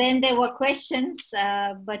 so then there were questions,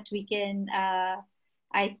 but we can,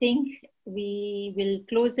 I think we will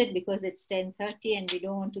close it because it's 10:30 and we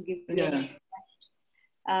don't want to give Yeah.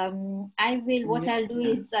 what I'll do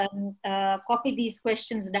is copy these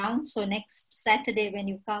questions down. So next Saturday when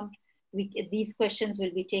you come, these questions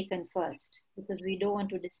will be taken first because we don't want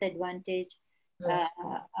to disadvantage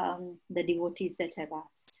the devotees that have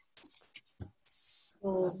asked.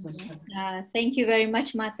 So thank you very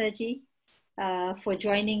much, Mataji, for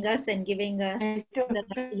joining us and giving us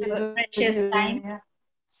your precious time.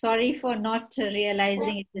 Sorry for not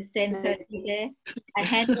realizing it is 10:30 there. I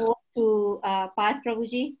hand over to Path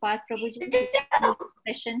Prabhuji. Path Prabhuji,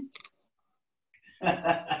 session.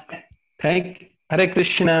 Hare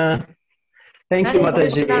Krishna. Thank you, Hare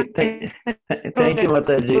Mataji. Krishna. Thank you,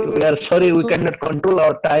 Mataji. We are sorry we cannot control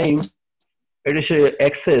our time. It is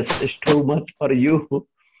excess. It's too much for you.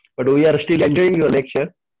 But we are still enjoying your lecture.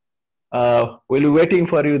 We'll be waiting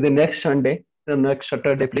for you the next Sunday, the next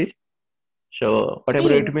Saturday, please. So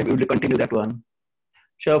whatever it may be, we will continue that one.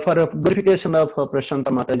 So for a glorification of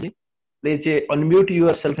Prasanthamataji, please unmute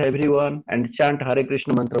yourself, everyone, and chant Hare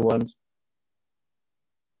Krishna mantra once.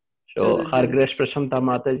 So Hare Grace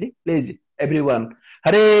Prasanthamataji, please, everyone.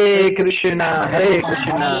 Hare Krishna,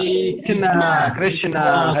 Krishna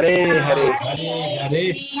Krishna, Hare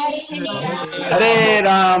Hare, Hare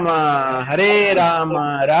Rama,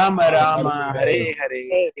 Rama Rama, Hare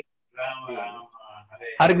Hare.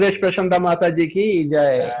 Hare Grace Prasanthamataji ki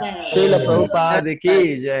jai, Srila Prabhupada ki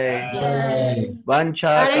jai.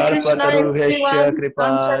 Vancha Hare Krishna, kalpatarubhyasya everyone. kripa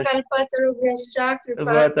Vancha kalpatarubhyascha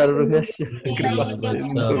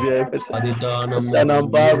Tanam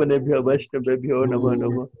pavanebhyo vaishnavebhyo namo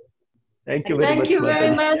namo. Thank you very much. Thank you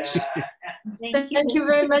very much. Thank you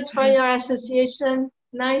very much for your association.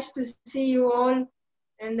 Nice to see you all.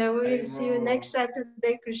 And we will see you next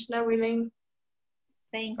Saturday, Krishna willing.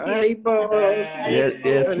 Thank you. Yes,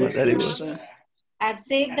 Mataji. I've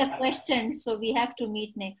saved the questions, so we have to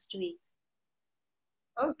meet next week.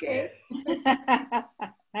 Okay.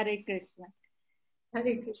 Hare Krishna.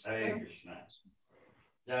 Hare Krishna. Hare Krishna.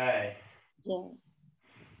 Jai. Jai.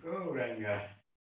 Gauranga.